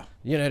chance. yeah.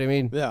 You know what I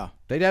mean? Yeah.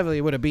 They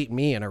definitely would have beat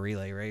me in a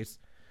relay race.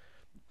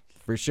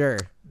 For sure.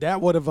 That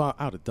would have, I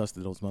would have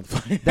dusted those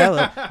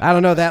motherfuckers. I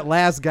don't know. That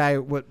last guy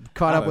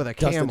caught up with a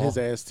Dusted camel. his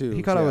ass too.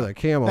 He caught up with a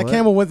camel. That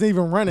camel wasn't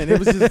even running. It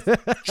was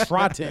just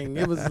trotting.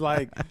 It was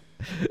like,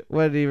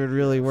 wasn't even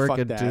really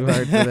working that. too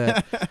hard for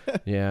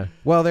that. Yeah.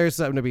 Well, there's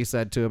something to be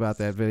said too about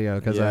that video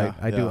because Yeah,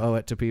 I do owe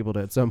it to people to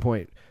at some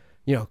point,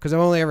 you know, because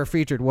I've only ever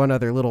featured one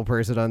other little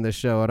person on this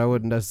show, and I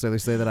wouldn't necessarily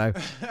say that I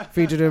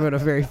featured him in a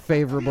very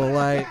favorable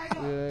light.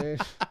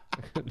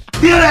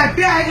 Fill that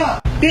bag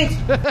up,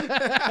 bitch.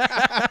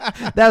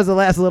 That was the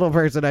last little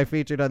person I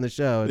featured on the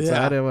show, and so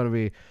Yeah. I didn't want to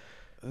be.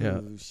 Yeah.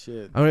 oh,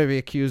 shit. I'm going to be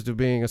accused of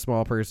being a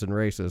small person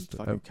racist.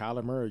 Fucking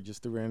Kyler Murray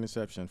just threw an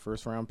interception.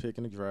 First round pick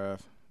in the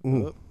draft.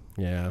 Mm.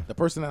 Yeah. The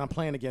person that I'm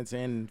playing against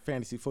in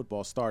fantasy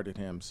football started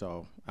him,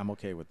 so I'm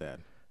okay with that.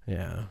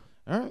 Yeah.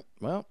 All right.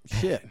 Well,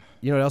 shit.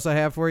 You know what else I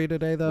have for you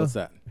today, though? What's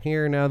that?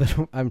 Here now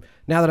that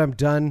I'm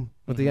done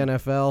with the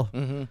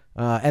NFL,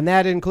 and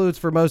that includes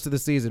for most of the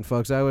season,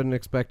 folks. I wouldn't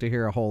expect to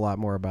hear a whole lot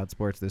more about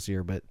sports this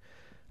year, but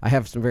I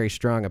have some very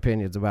strong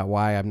opinions about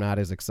why I'm not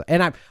as excited,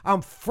 and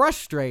I'm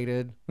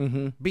frustrated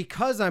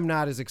because I'm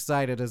not as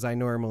excited as I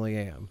normally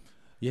am.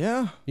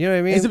 Yeah. You know what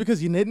I mean? Is it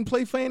because you didn't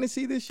play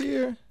fantasy this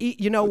year?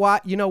 You know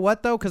what? You know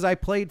what though? Because I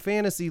played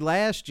fantasy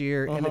last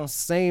year, and it's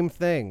same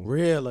thing.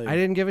 Really? I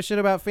didn't give a shit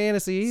about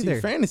fantasy either.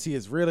 See, fantasy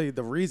is really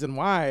the reason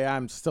why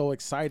I'm so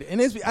excited.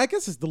 And I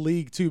guess it's the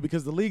league, too,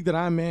 because the league that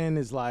I'm in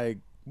is like,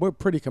 we're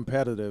pretty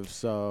competitive,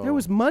 so. There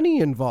was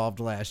money involved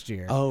last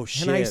year. Oh,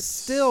 shit. And I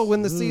still,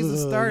 when the season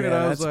started,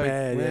 yeah, I was that's like,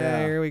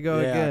 bad, here we go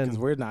yeah, again. because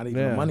we're not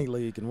even a money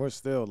league, and we're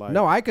still like.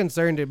 No, I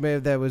concerned it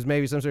that was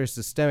maybe some sort of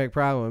systemic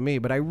problem with me,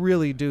 but I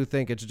really do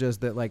think it's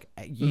just that like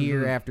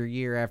year after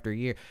year after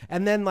year.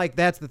 And then like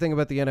that's the thing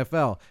about the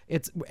NFL.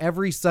 It's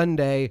every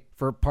Sunday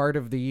for part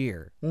of the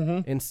year.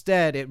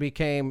 Instead, it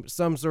became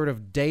some sort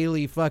of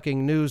daily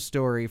fucking news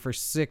story for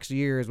 6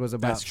 years was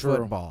about That's true.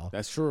 football.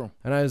 That's true.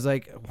 And I was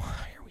like, why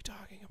are we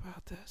talking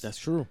about this? That's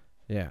true.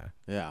 Yeah.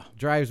 Yeah.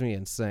 Drives me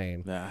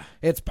insane. Nah.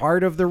 It's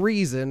part of the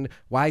reason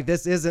why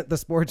this isn't the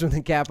Sports with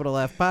a Capital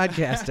F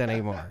podcast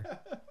anymore.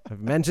 I've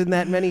mentioned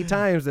that many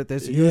times that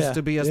this used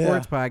to be a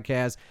sports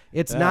podcast.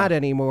 It's not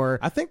anymore.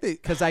 I think they.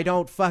 Because I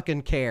don't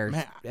fucking care,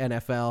 Man,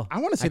 NFL. I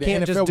want to say the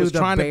can't NFL just do was the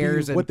trying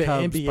Bears to do what the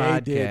and Cubs NBA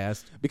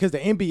podcast. did, because the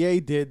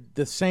NBA did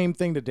the same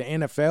thing that the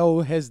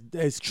NFL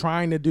is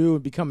trying to do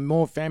and become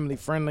more family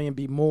friendly and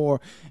be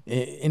more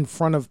in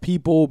front of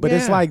people. But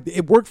it's Yeah. like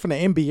it worked for the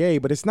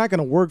NBA, but it's not going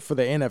to work for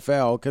the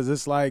NFL because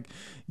it's like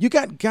you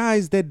got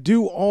guys that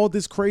do all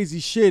this crazy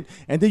shit,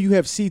 and then you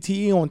have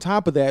CTE on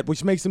top of that,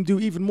 which makes them do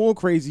even more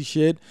crazy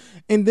shit.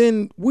 And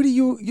then what do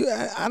you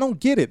I don't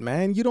get it,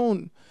 man. You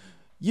don't.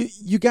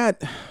 You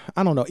got,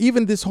 I don't know,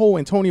 even this whole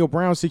Antonio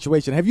Brown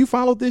situation. Have you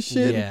followed this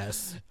shit?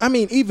 Yes. I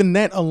mean, even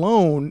that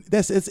alone,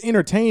 it's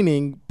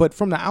entertaining, but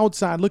from the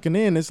outside looking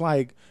in, it's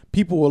like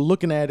people are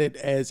looking at it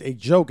as a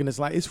joke, and it's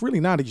like it's really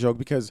not a joke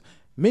because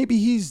maybe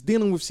he's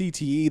dealing with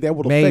CTE that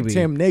will affect Maybe.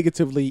 him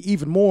negatively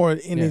even more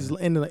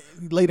in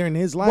later in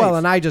his life. Well,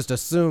 and I just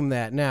assume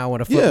that now when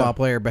a football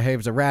player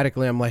behaves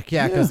erratically, I'm like,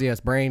 because he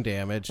has brain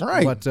damage.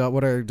 Right. What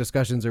other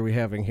discussions are we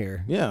having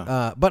here?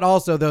 Yeah. But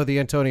also, though, the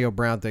Antonio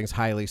Brown thing's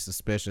highly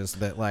suspicious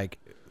that, like,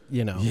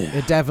 you know,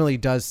 it definitely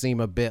does seem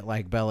a bit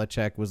like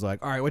Belichick was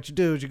like, all right, what you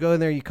do is you go in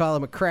there, you call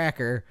him a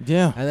cracker,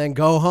 Yeah. and then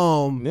go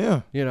home,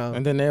 Yeah. you know,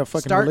 And then they'll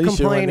fucking start release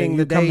you, and complaining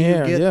then the you come day you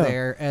here. get Yeah.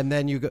 there, and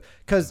then you go,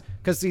 because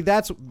see,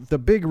 that's the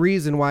big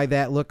reason why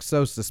that looks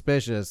so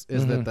suspicious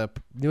is that the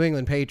New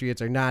England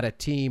Patriots are not a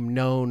team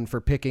known for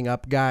picking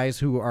up guys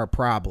who are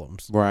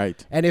problems.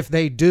 Right. And if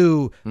they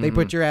do, they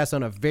put your ass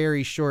on a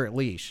very short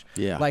leash.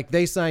 Yeah. Like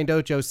they signed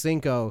Ocho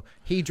Cinco.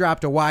 He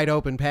dropped a wide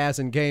open pass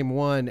in game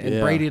 1, and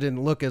Yeah. Brady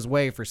didn't look his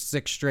way for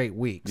 6 straight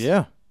weeks.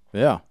 Yeah.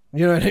 Yeah.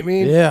 You know what I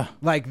mean? Yeah.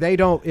 Like they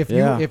don't. If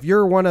Yeah.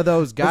 you're one of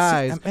those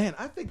guys, man,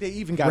 I think they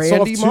even got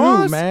Randy soft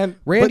Moss? too, man.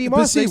 Randy but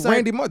Moss, see, they signed-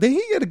 Randy Moss,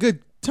 he had a good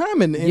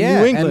time in New yeah,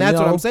 England, and that's you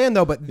what know? I'm saying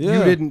though. But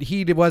Yeah.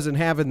 he wasn't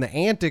having the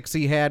antics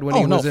he had when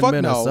he was in fuck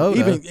Minnesota. No.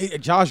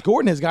 Even Josh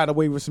Gordon has gotten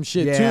away with some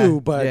shit Yeah,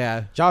 too. But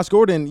yeah. Josh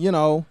Gordon, you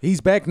know,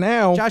 he's back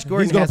now. Josh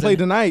Gordon he's gonna play hasn't-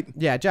 tonight.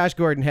 Yeah, Josh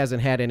Gordon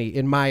hasn't had any,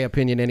 in my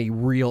opinion, any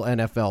real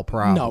NFL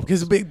problems. No,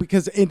 because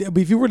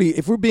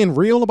if we're being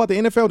real about the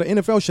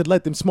NFL should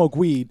let them smoke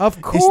weed. Of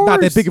It's not that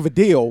course. big of a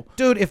deal.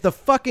 Dude, if the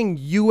fucking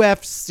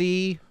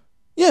UFC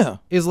Yeah.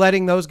 is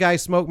letting those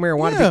guys smoke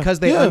marijuana Yeah, because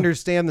they yeah.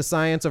 understand the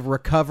science of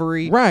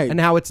recovery Right. and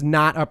how it's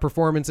not a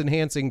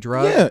performance-enhancing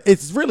drug, Yeah,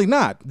 it's really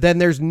not. then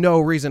there's no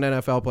reason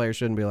NFL players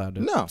shouldn't be allowed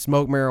to No.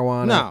 smoke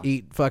marijuana, No.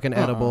 eat fucking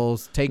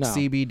edibles, take No.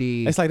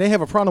 CBD. It's like they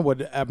have a problem with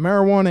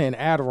marijuana and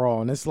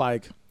Adderall, and it's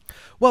like,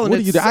 well, and what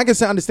do you do? I can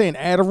understand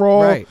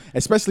Adderall, Right.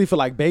 especially for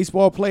like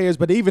baseball players,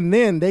 but even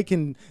then they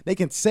can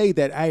say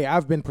that, hey,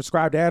 I've been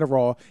prescribed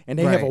Adderall, and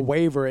they have a Right.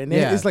 waiver, and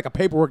Yeah. it's like a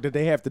paperwork that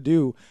they have to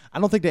do. I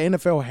don't think the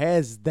NFL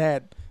has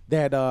that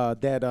that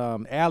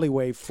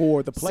alleyway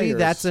for the players. See,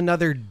 that's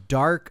another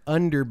dark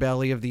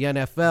underbelly of the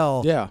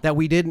NFL Yeah. that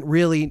we didn't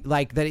really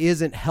like, that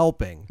isn't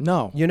helping.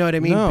 No. You know what I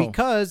mean? No.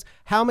 Because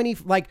how many,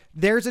 like,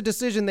 there's a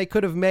decision they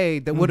could have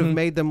made that would have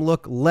made them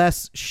look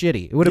less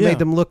shitty. It would have Yeah. made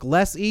them look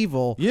less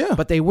evil. Yeah.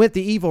 But they went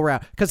the evil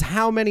route. Because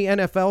how many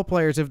NFL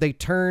players have they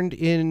turned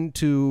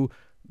into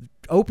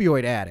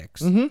opioid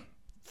addicts?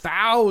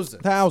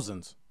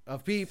 Thousands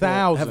of people have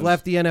Thousands.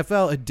 left the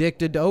NFL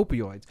addicted to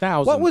opioids.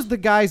 Thousands. What was the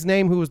guy's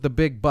name who was the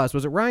big bust?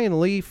 Was it Ryan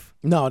Leaf?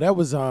 No, that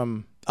was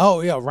Ryan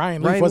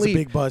Leaf was a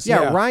big bust.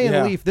 Yeah,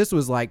 Ryan Leaf. This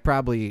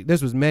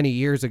was many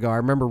years ago. I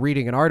remember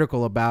reading an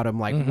article about him,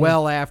 like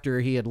well after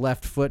he had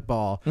left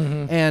football,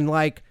 and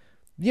like,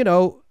 you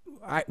know,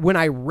 when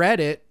I read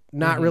it,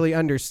 not really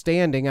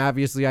understanding.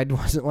 Obviously, I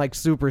wasn't like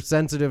super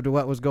sensitive to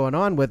what was going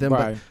on with him.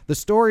 Right. But the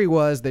story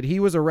was that he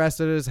was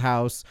arrested at his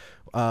house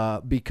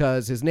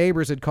because his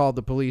neighbors had called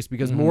the police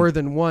because more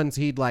than once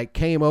he'd like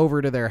came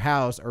over to their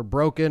house or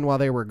broke in while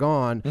they were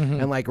gone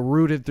and like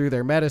rooted through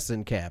their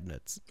medicine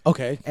cabinets.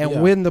 Okay. And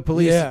yeah. when the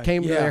police Yeah,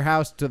 came to yeah. their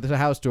house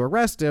to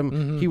arrest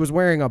him, he was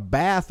wearing a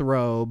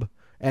bathrobe.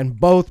 And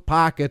both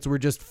pockets were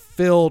just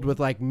filled with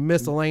like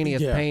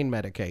miscellaneous Yeah. pain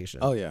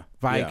medication. Oh, yeah.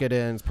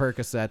 Vicodins,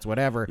 Percocets,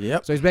 whatever.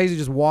 Yep. So he's basically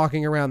just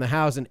walking around the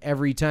house, and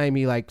every time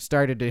he like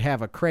started to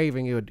have a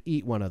craving, he would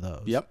eat one of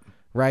those. Yep.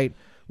 Right.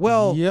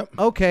 Well, Yep.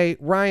 okay,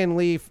 Ryan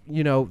Leaf,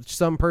 you know,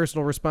 some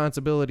personal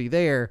responsibility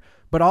there.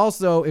 But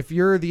also, if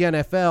you're the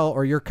NFL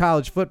or you're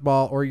college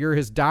football or you're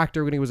his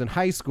doctor when he was in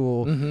high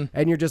school,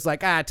 and you're just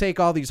like, take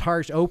all these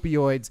harsh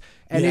opioids,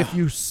 and Yeah.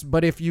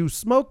 if you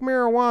smoke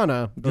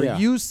marijuana or Yeah.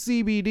 use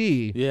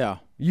CBD, Yeah.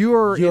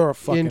 you're a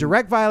fucking in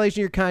direct violation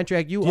of your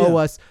contract. You Yeah. owe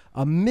us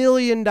 $1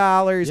 million,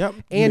 Yep.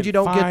 and you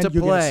don't fined, get to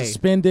you're getting play.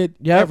 suspended.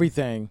 Yep.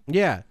 Everything.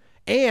 Yeah.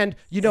 And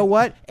you know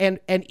what? And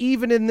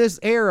even in this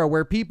era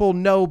where people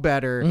know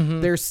better,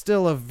 there's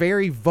still a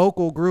very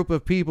vocal group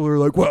of people who are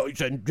like, well, you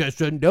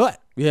shouldn't do it.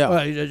 Yeah.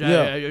 Well, you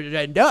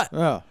shouldn't do it.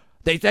 Yeah.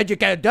 They said you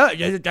can't do it.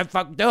 You just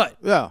fucking do it.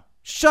 Yeah.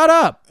 Shut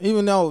up.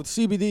 Even though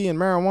CBD and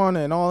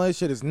marijuana and all that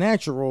shit is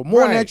natural,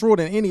 more Right. natural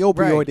than any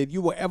opioid Right. that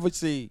you will ever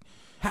see.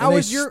 How And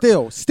is they your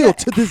still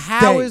to this day?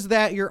 How is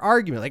that your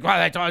argument? Like, well,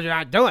 I told you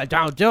not to do it.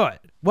 Don't do it.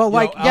 Well,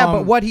 like,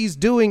 but what he's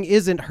doing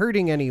isn't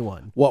hurting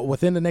anyone, Well,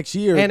 within the next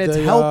year, and it's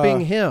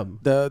helping him.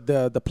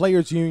 The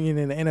players' union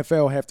in the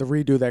NFL have to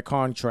redo that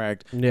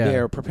contract. Yeah.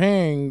 They're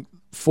preparing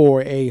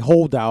for a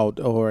holdout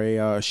or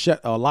a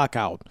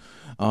lockout.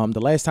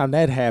 The last time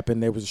that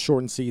happened, there was a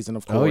shortened season,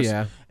 of course.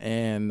 yeah.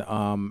 And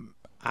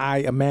I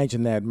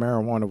imagine that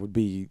marijuana would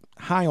be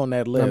high on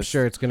that list. I'm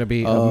sure it's going to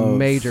be a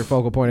major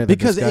focal point of the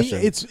because discussion.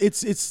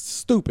 it's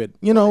stupid.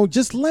 You know,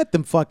 just let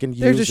them fucking use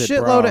There's a it,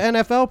 shitload bro. of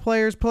NFL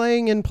players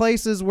playing in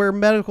places where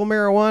medical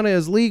marijuana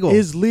is legal.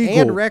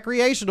 And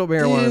recreational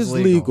marijuana is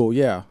legal.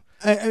 Yeah.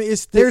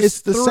 It's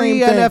There's the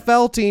three same thing.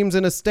 NFL teams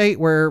in a state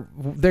where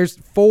there's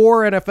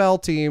 4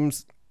 NFL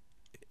teams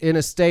in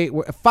a state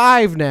where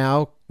 5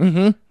 now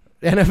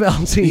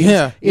NFL teams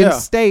Yeah, in yeah.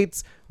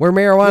 states where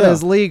marijuana Yeah.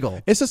 is legal.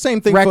 It's the same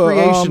thing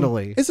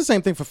recreationally. For, it's the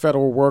same thing for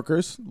federal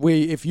workers.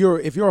 If you're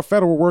a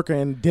federal worker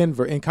in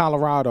Denver, in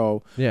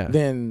Colorado, Yeah.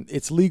 then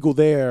it's legal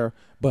there.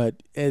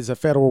 But as a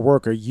federal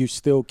worker, you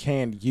still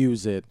can't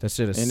use it. That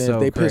shit is and so if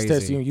they piss crazy.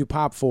 test you and you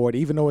pop for it,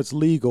 even though it's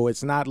legal,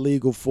 it's not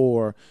legal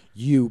for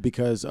you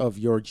because of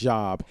your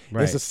job.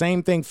 Right. It's the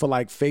same thing for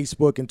like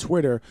Facebook and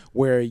Twitter,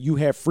 where you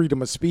have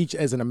freedom of speech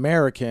as an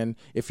American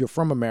if you're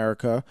from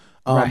America,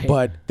 Right.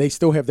 but they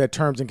still have their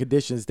terms and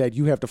conditions that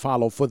you have to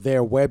follow for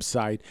their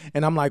website.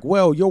 And I'm like,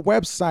 well, your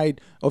website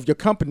of your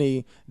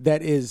company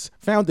that is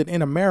founded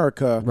in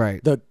America,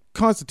 Right. the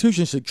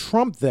Constitution should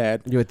trump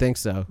that. You would think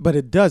so. But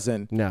it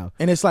doesn't. No.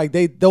 And it's like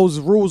those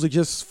rules are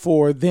just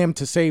for them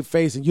to save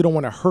face, and you don't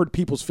want to hurt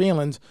people's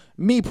feelings.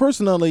 Me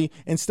personally,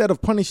 instead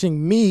of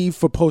punishing me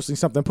for posting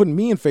something, putting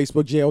me in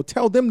Facebook jail,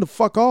 tell them to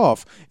fuck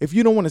off. If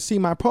you don't want to see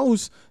my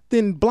posts,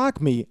 then block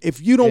me.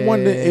 If you don't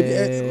want to,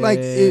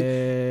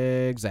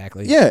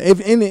 exactly. yeah. If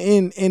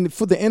in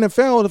for the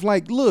NFL, if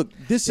like, look,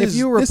 If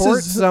you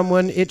report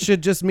someone, it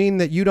should just mean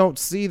that you don't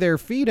see their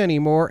feed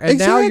anymore, and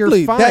now Exactly.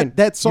 you're fine.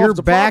 That solves you're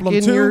the back problem,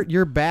 in too.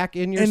 You're back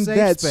in your and safe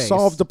that space.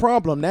 solves the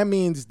problem. That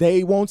means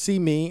they won't see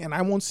me and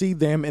I won't see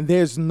them, and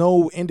there's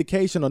no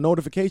indication or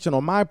notification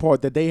on my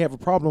part that they have a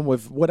problem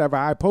with whatever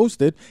I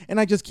posted, and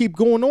I just keep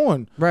going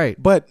on.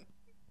 Right. But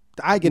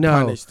I get No.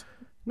 punished.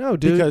 No,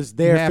 dude. Because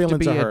their you have to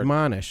feelings be are hurt.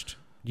 admonished.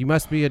 You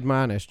must be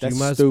admonished. That's you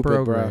must stupid,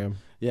 program. bro.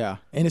 Yeah,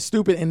 and it's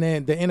stupid. And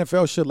then the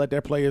NFL should let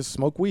their players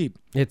smoke weed.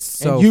 It's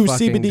so and use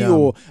fucking CBD dumb.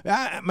 oil.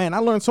 Man, I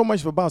learned so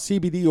much about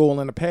CBD oil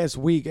in the past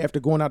week after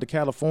going out to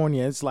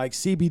California. It's like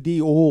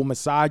CBD oil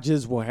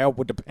massages will help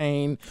with the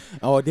pain.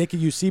 Or they can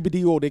use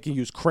CBD oil. They can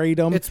use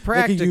kratom. It's they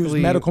can use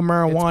practically- medical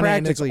marijuana, it's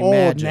and it's practically all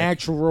magic.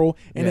 natural,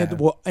 and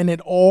Yeah.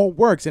 it all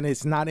works, and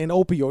it's not an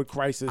opioid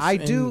crisis. I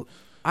And do.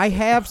 I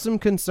have some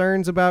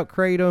concerns about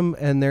kratom,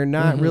 and they're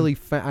not really.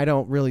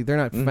 They're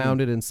not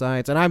founded in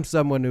science. And I'm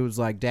someone who's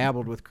like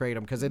dabbled with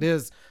kratom because it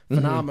is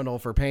phenomenal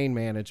for pain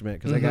management.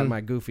 Because I got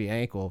my goofy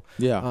ankle.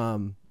 Yeah.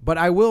 But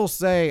I will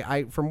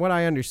say, from what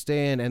I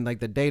understand, and like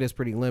the data is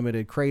pretty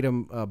limited,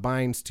 kratom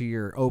binds to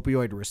your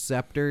opioid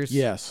receptors.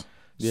 Yes.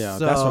 Yeah.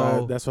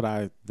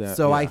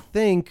 So, I I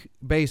think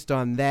based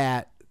on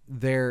that,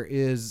 there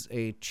is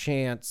a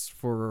chance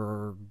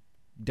for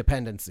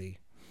dependency.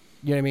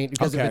 You know what I mean?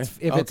 Because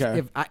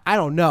if I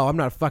don't know, I'm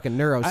not a fucking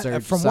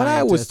neurosurgeon. From what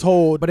I was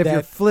told, but if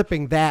you're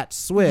flipping that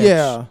switch,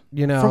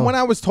 from what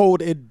I was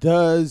told, it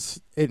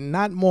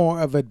not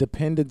more of a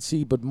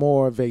dependency, but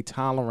more of a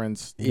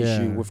tolerance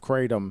issue with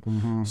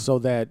kratom, so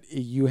that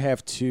you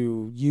have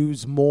to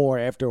use more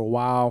after a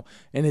while,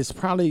 and it's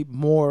probably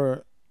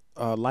more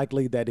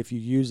likely that if you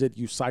use it,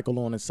 you cycle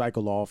on and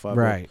cycle off of it.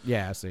 Right.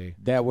 Yeah, I see.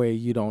 That way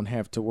you don't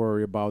have to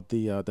worry about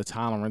the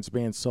tolerance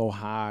being so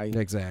high.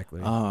 Exactly.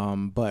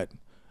 But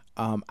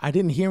I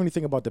didn't hear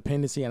anything about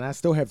dependency, and I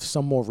still have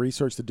some more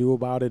research to do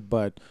about it.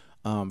 But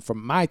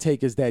from my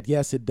take is that,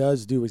 yes, it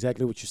does do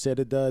exactly what you said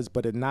it does,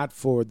 but it not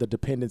for the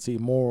dependency,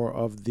 more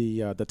of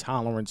the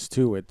tolerance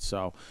to it.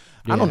 So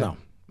I don't know.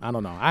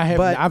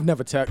 I've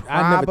never taken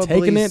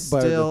it,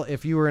 but still,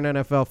 if you were an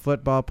NFL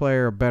football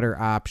player, a better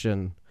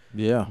option.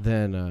 Yeah.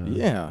 Then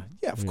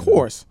of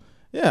course.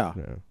 Yeah.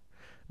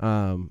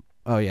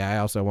 Oh yeah, I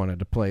also wanted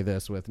to play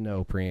this with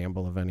no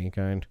preamble of any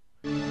kind.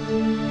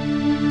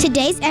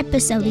 Today's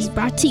episode is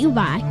brought to you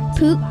by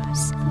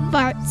Poops,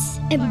 Farts,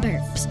 and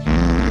Burps.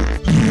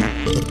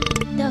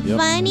 The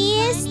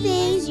funniest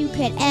things you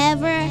could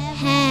ever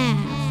have.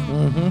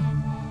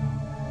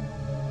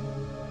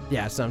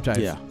 Yeah,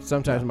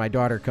 sometimes my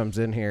daughter comes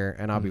in here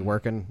and I'll be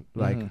working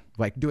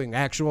like doing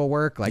actual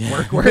work, like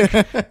work,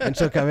 and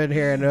she'll come in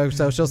here and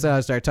so she'll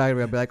start talking to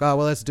me. I'll be like, oh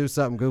well, let's do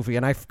something goofy,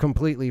 and I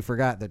completely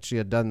forgot that she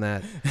had done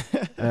that.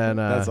 And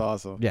that's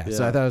awesome. Yeah,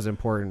 so I thought it was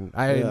important.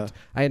 I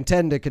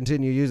intend to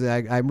continue using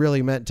it. I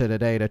really meant to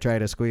today to try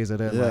to squeeze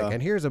it in. Yeah. Like,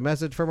 and here's a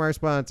message from our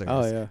sponsors.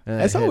 Oh yeah,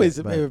 it's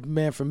always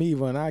man for me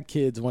when our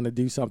kids want to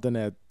do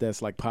something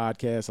that's like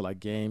podcast or like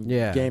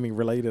gaming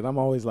related. I'm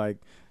always like,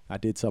 I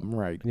did something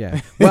right.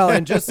 Yeah. Well,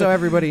 and just so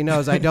everybody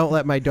knows, I don't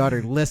let my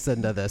daughter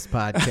listen to this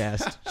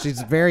podcast.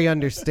 She's very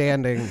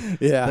understanding.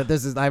 Yeah. That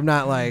this is. I'm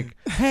not like,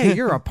 hey,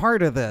 you're a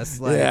part of this.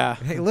 Like,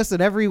 hey,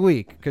 listen every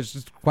week, because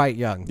she's quite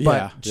young.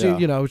 But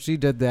she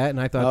did that, and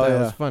I thought that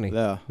was funny.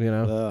 Yeah.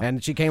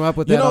 And she came up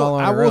with that all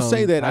on her own. I will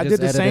say that I did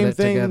the same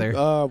thing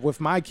together. with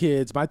my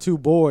kids, my two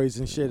boys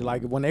and shit.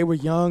 Like when they were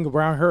young,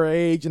 around her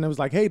age, and it was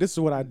like, hey, this is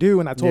what I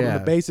do, and I told them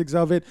the basics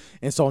of it,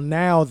 and so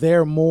now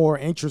they're more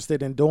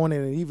interested in doing it,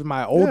 and even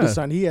my oldest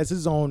son, he has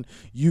his own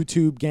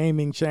YouTube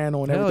gaming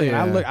channel and everything.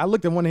 Yeah. I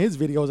looked at one of his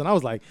videos and I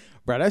was like,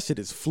 bro, that shit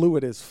is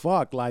fluid as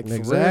fuck, like for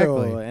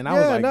exactly. real. And I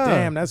was like,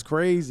 damn, that's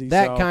crazy.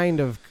 That kind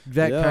of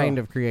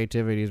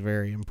creativity is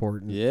very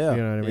important. Yeah, you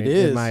know what I mean. It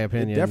is, in my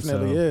opinion. It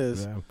definitely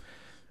is. Yeah.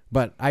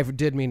 But I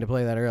did mean to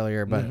play that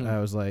earlier, but I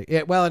was like,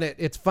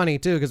 it's funny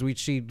too, because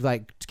she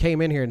like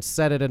came in here and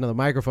set it into the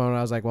microphone, and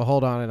I was like, well,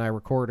 hold on, and I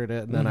recorded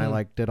it, and then I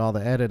like did all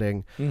the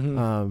editing.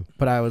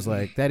 But I was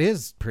like, that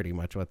is pretty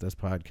much what this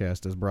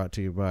podcast is brought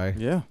to you by.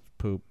 Yeah,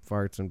 Poop,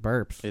 Farts, and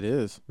Burps. It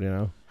is.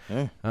 Yeah.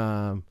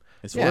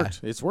 It's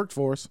worked. It's worked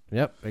for us.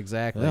 Yep,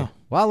 exactly. Yeah.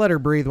 Well, I'll let her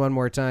breathe one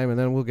more time, and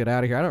then we'll get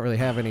out of here. I don't really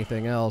have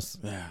anything else.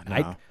 Yeah,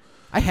 no.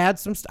 I had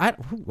some.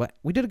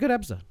 We did a good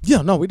episode.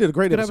 Yeah, no, we did a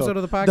great episode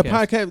of the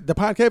podcast. The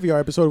Podcaviar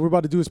episode we're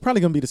about to do is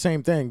probably going to be the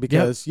same thing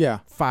because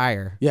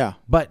fire. Yeah,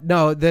 but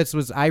no,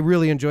 I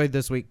really enjoyed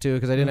this week too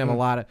because I didn't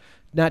have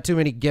not too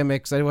many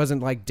gimmicks. I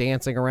wasn't like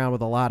dancing around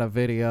with a lot of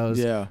videos.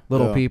 Yeah,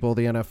 little people,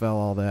 the NFL,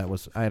 all that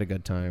I had a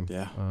good time.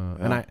 Yeah,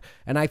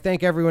 and I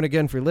thank everyone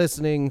again for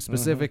listening.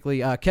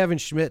 Specifically, Kevin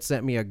Schmidt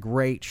sent me a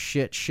great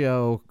shit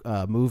show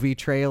movie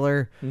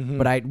trailer,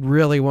 but I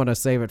really want to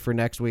save it for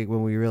next week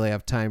when we really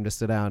have time to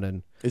sit down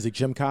and. Is it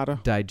Jim Cotter?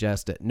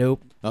 Digest it.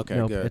 Nope. Okay,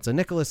 nope. good. It's a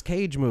Nicolas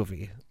Cage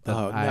movie.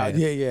 Yeah.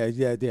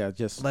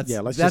 Just let's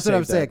just that's what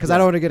I'm saying because I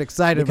don't want to get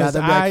excited about it.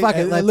 Like, fuck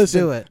it, let's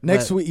do it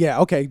next week.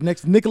 Yeah, okay.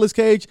 Next Nicolas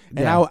Cage,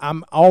 and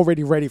I'm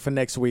already ready for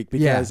next week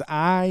because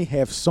I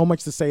have so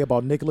much to say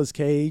about Nicolas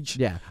Cage.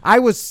 Yeah, I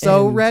was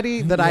so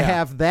ready that I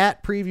have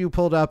that preview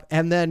pulled up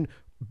and then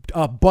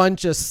a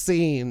bunch of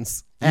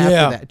scenes.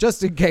 After that,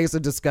 just in case a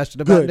discussion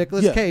about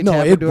Nicolas Cage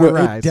happened to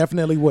arise. It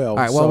definitely will. All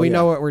right, well, we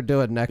know what we're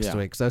doing next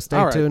week, so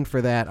stay tuned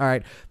for that. All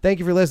right, thank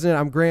you for listening.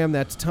 I'm Graham.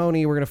 That's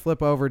Tony. We're going to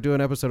flip over, do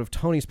an episode of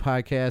Tony's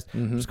podcast.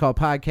 It's called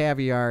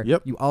Podcaviar.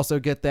 Yep. You also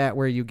get that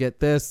where you get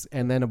this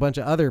and then a bunch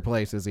of other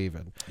places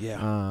even.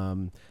 Yeah.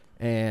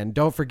 And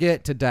don't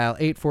forget to dial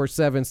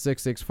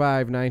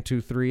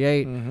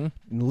 847-665-9238.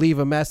 Leave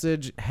a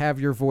message.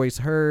 Have your voice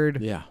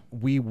heard. Yeah.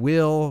 We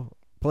will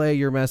play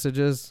your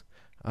messages.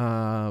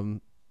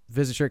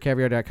 Visit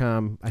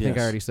shirtcaviar.com. I think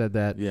I already said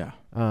that. Yeah.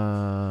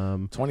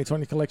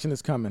 2020 collection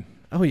is coming.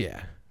 Oh,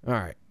 yeah. All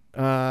right.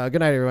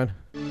 Good night, everyone.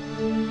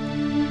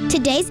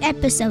 Today's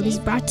episode is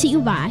brought to you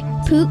by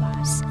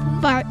Poops,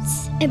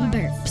 Farts, and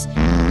Burps.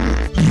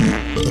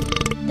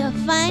 The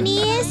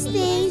funniest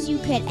things you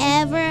could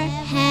ever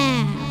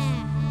have.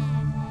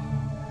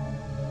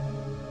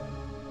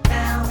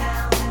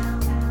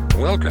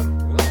 Welcome.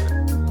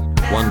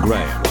 1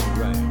 gram.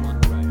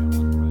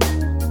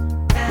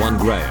 1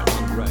 gram.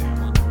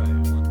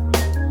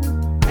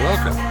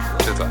 Welcome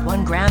to the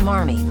 1 Gram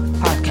Army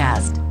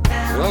Podcast.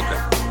 Welcome.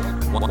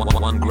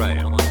 1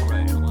 gram.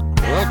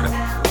 Welcome.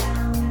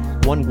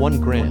 1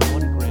 gram.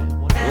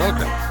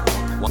 Welcome.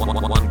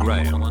 1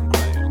 gram.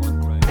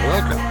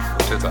 Welcome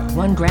to the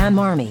 1 Gram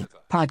Army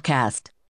Podcast.